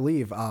 before I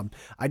leave,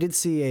 I did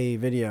see a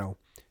video.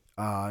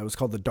 It was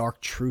called "The Dark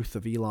Truth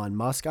of Elon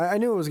Musk." I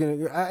knew it was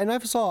gonna, and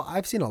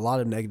I've seen a lot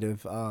of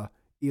negative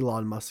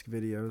Elon Musk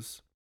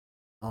videos.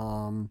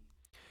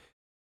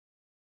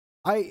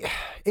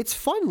 It's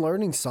fun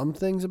learning some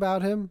things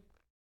about him.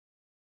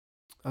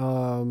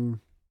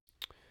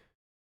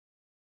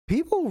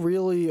 People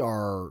really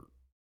are.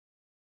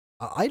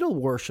 Idol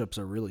worship's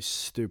a really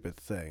stupid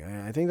thing.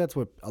 I think that's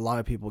what a lot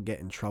of people get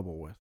in trouble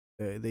with.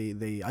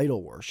 They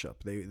idol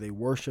worship. They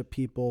worship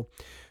people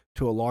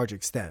to a large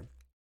extent.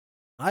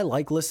 I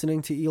like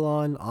listening to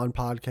Elon on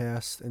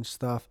podcasts and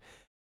stuff.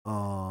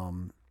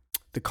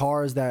 The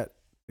cars that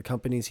the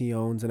companies he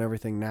owns and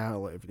everything now,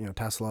 like,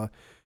 Tesla,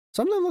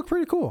 some of them look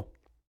pretty cool.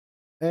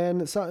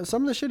 And some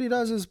of the shit he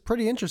does is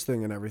pretty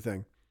interesting and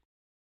everything.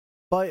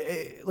 But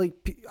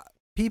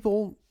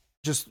people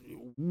just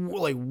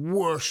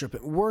worship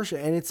it.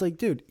 And it's like,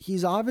 dude,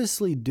 he's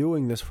obviously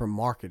doing this for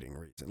marketing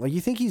reasons. Like,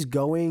 you think he's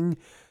going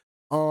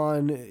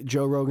on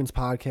Joe Rogan's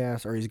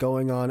podcast, or he's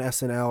going on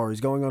SNL, or he's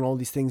going on all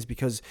these things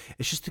because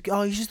it's just,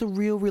 he's just a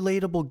real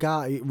relatable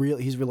guy.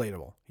 He's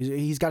relatable.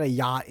 He's got a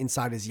yacht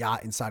inside his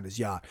yacht inside his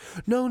yacht.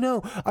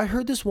 No. I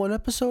heard this one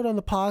episode on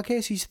the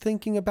podcast. He's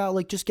thinking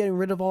about just getting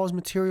rid of all his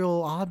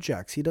material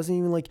objects. He doesn't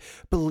even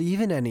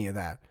believe in any of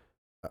that.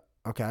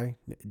 Okay.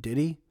 Did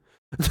he?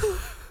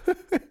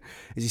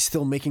 Is he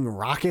still making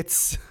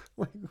rockets?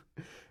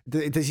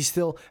 Does he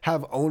still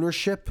have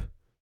ownership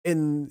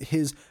in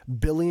his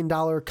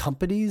billion-dollar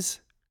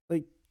companies?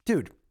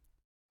 Dude,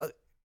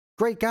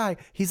 great guy.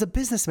 He's a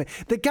businessman.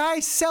 The guy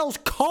sells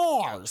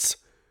cars.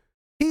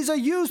 He's a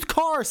used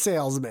car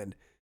salesman.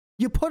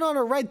 You put on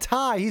a red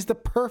tie, he's the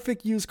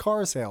perfect used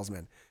car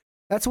salesman.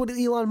 That's what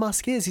Elon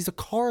Musk is. He's a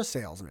car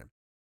salesman.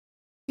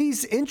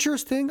 He's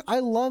interesting. I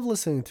love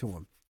listening to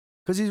him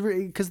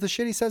because the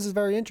shit he says is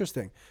very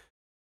interesting.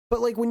 But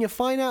when you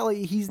find out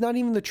he's not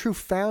even the true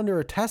founder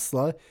of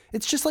Tesla,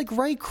 it's just like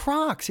Ray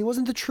Kroc. He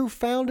wasn't the true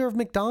founder of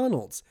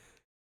McDonald's.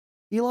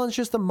 Elon's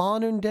just a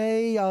modern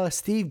day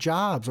Steve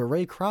Jobs or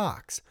Ray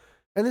Kroc.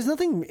 And there's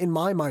nothing in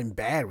my mind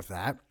bad with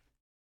that.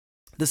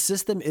 The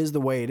system is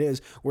the way it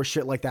is where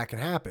shit like that can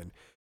happen.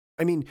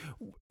 I mean,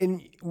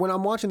 when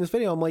I'm watching this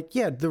video, I'm like,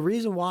 yeah, the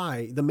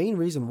main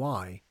reason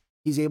why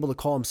he's able to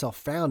call himself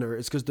founder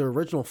is because the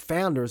original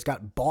founders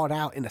got bought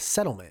out in a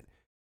settlement.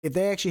 If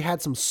they actually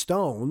had some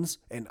stones,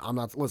 and I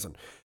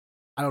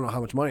don't know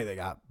how much money they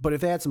got, but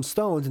if they had some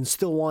stones and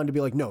still wanted to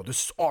be like, no,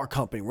 this is our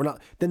company, we're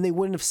not, then they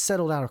wouldn't have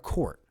settled out of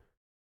court.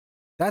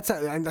 That's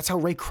how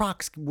Ray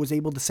Kroc was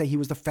able to say he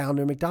was the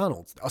founder of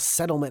McDonald's, a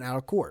settlement out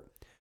of court.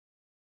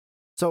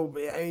 So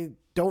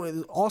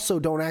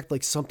don't act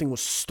like something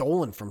was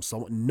stolen from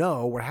someone.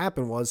 No, what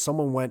happened was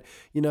someone went,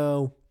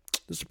 this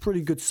is a pretty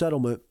good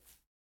settlement,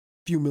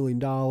 few $1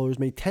 million,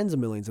 maybe tens of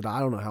millions of dollars. I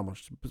don't know how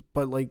much,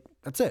 but like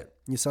that's it.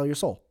 You sell your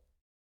soul.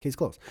 Case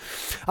closed.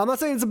 I'm not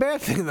saying it's a bad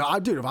thing though.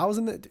 Dude,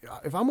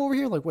 if I'm over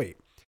here, like, wait,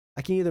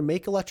 I can either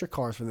make electric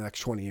cars for the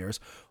next 20 years,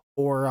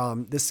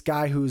 or this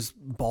guy who's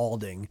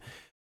balding,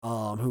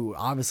 who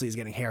obviously is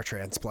getting hair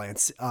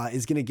transplants,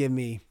 is going to give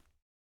me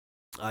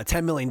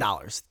 $10 million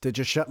to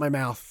just shut my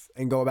mouth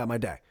and go about my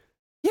day.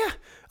 Yeah,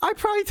 I'd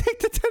probably take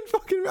the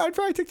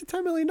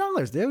 $10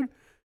 million, dude.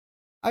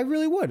 I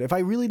really would. If I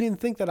really didn't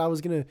think that I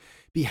was going to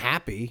be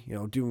happy,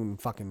 doing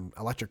fucking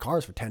electric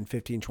cars for 10,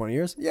 15, 20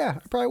 years. Yeah,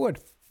 I probably would.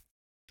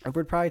 I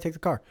would probably take the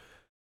car.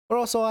 But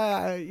also,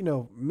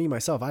 me,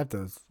 myself, I have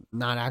to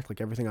not act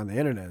like everything on the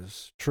internet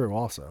is true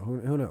also.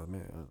 Who knows,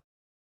 man?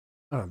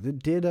 I don't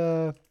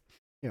know.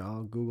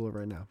 I'll Google it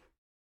right now.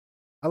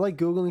 I like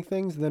Googling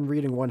things and then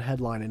reading one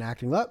headline and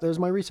acting. Oh, there's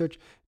my research.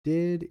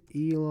 Did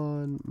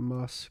Elon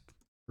Musk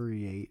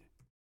create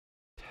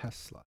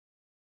Tesla?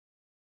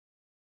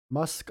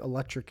 Musk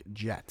electric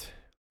jet.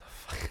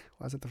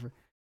 Why is it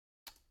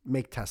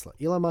make Tesla?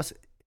 Elon Musk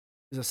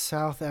is a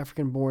South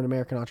African-born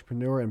American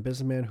entrepreneur and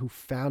businessman who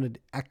founded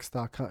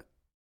X.com.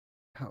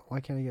 Why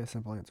can't I get a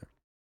simple answer?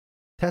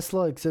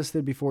 Tesla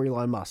existed before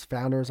Elon Musk.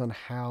 Founders on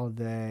how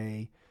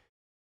they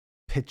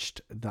pitched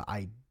the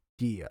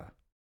idea.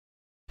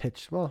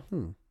 Well,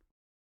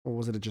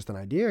 was it just an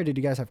idea, or did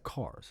you guys have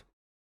cars?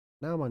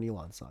 Now I'm on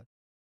Elon's side.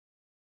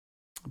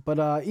 But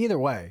either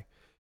way,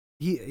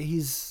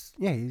 he's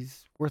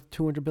worth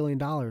 $200 billion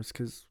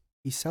because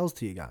he sells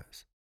to you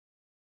guys.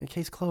 The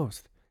case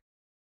closed.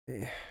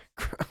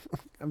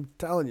 I'm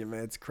telling you,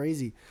 man, it's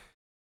crazy.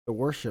 The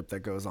worship that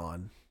goes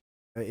on.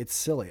 It's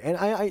silly. And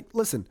I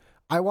listen,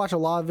 I watch a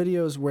lot of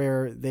videos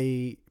where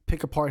they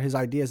pick apart his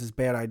ideas as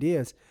bad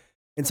ideas.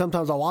 And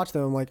sometimes I'll watch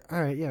them. I'm like, all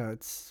right, yeah,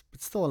 it's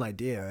still an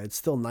idea. It's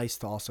still nice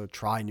to also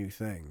try new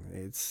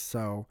things.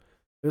 So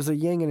there's a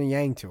yin and a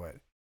yang to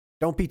it.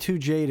 Don't be too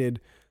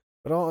jaded,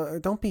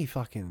 but don't be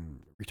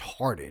fucking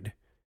retarded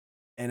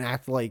and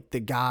act like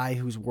the guy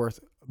who's worth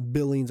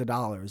billions of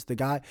dollars.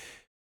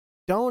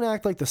 Don't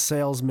act like the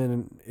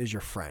salesman is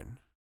your friend.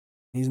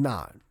 He's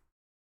not.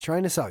 He's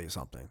trying to sell you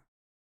something.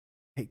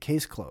 Hey,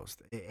 case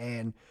closed.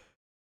 And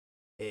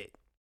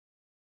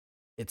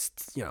it's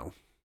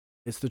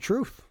the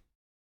truth.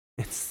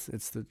 It's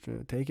the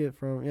take it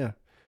from, yeah.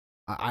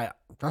 I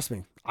trust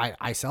me.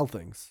 I sell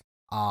things.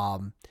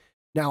 Now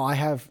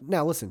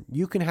listen,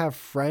 you can have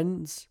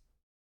friends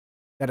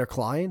that are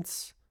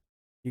clients.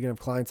 You can have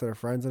clients that are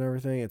friends and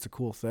everything. It's a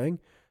cool thing.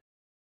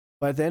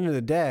 But at the end of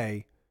the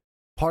day,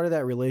 part of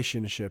that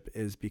relationship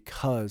is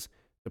because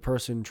the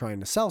person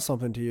trying to sell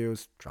something to you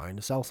is trying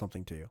to sell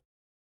something to you.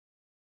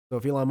 So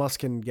if Elon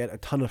Musk can get a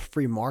ton of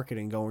free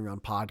marketing going on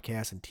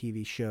podcasts and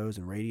TV shows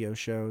and radio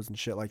shows and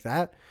shit like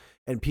that,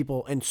 and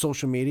people and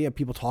social media,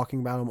 people talking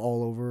about him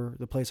all over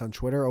the place on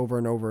Twitter over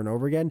and over and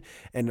over again,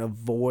 and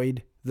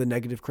avoid the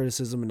negative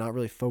criticism and not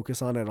really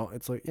focus on it all,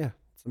 it's like, yeah,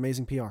 it's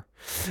amazing PR.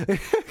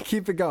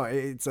 Keep it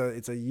going.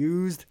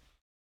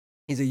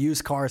 He's a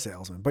used car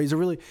salesman, but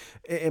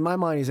in my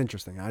mind, he's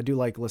interesting. I do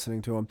like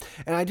listening to him,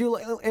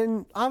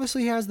 and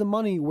obviously he has the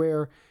money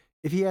where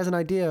if he has an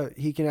idea,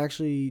 he can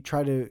actually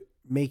try to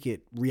make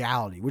it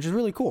reality, which is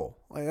really cool.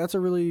 Like, that's a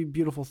really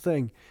beautiful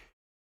thing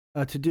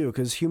to do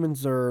because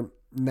humans are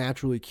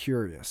naturally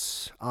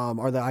curious.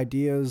 Are the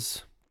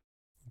ideas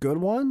good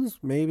ones?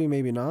 Maybe,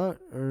 maybe not.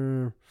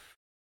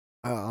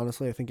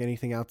 Honestly, I think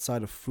anything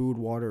outside of food,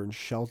 water, and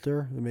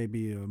shelter, there may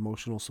be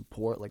emotional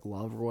support like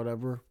love or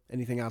whatever.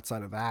 Anything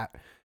outside of that,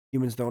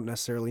 humans don't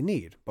necessarily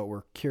need, but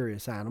we're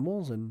curious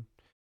animals. And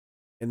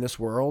in this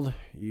world,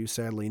 you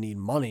sadly need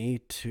money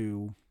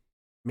to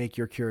make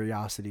your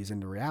curiosities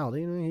into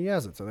reality. And he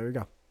has it. So there you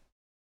go.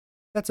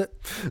 That's it.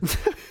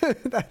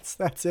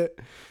 that's it.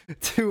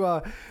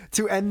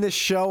 To end this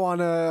show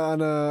on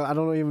a I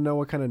don't even know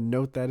what kind of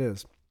note that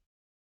is.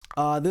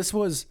 This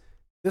was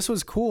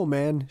cool,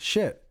 man.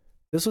 Shit.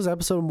 This was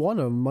episode 1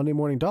 of Monday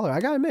Morning Dollar.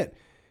 I gotta admit,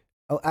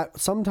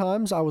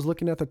 sometimes I was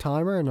looking at the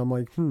timer and I'm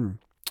like, am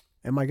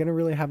I gonna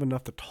really have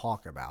enough to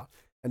talk about?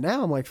 And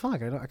now I'm like, fuck,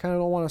 I kind of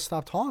don't want to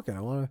stop talking.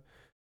 I want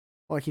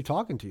to keep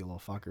talking to you little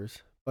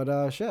fuckers.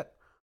 But shit,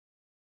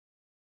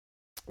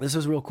 this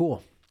is real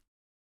cool.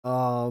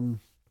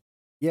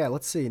 Yeah,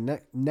 let's see.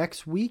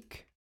 Next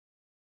week,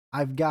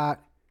 I've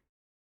got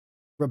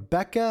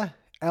Rebecca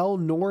L.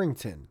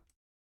 Norrington.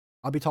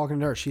 I'll be talking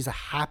to her. She's a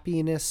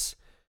happiness.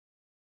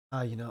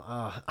 I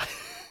know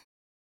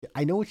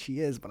what she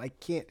is, but I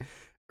can't.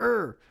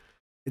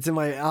 It's in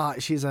my.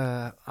 She's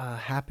a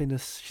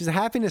happiness. She's a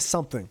happiness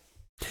something.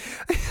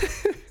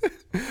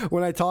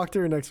 When I talk to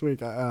her next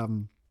week,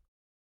 when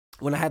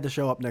I had to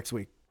show up next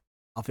week,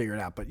 I'll figure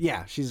it out. But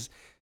yeah, she's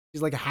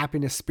like a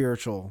happiness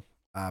spiritual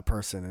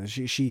person, and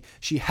she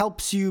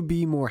helps you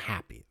be more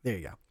happy. There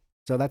you go.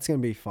 So that's gonna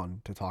be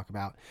fun to talk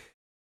about.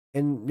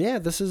 And yeah,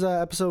 this is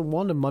episode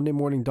 1 of Monday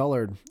Morning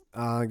Dullard,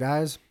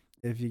 guys.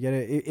 If you get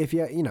it, if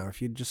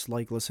you just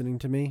like listening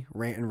to me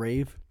rant and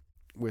rave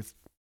with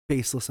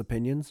baseless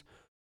opinions,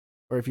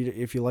 or if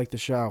you like the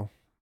show,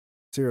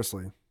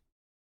 seriously,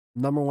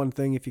 number one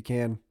thing, if you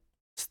can,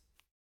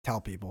 tell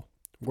people.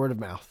 Word of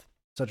mouth,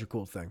 such a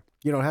cool thing.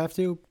 You don't have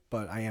to,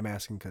 but I am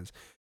asking because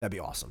that'd be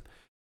awesome.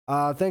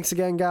 Thanks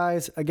again,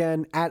 guys.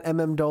 Again, at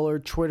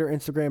mmdullard, Twitter,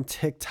 Instagram,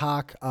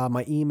 TikTok.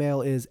 My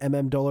email is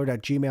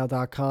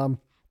mmdullard@gmail.com.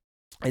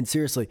 And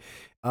seriously,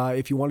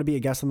 if you want to be a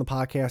guest on the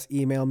podcast,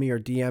 email me or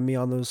DM me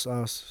on those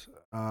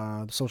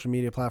social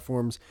media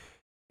platforms.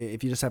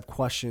 If you just have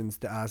questions,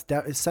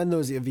 send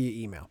those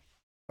via email.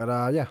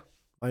 But yeah,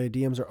 my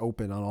DMs are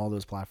open on all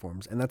those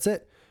platforms. And that's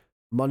it.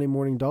 Monday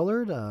Morning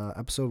Dullard,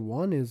 episode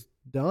 1 is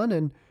done.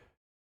 And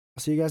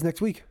I'll see you guys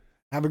next week.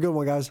 Have a good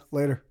one, guys.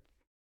 Later.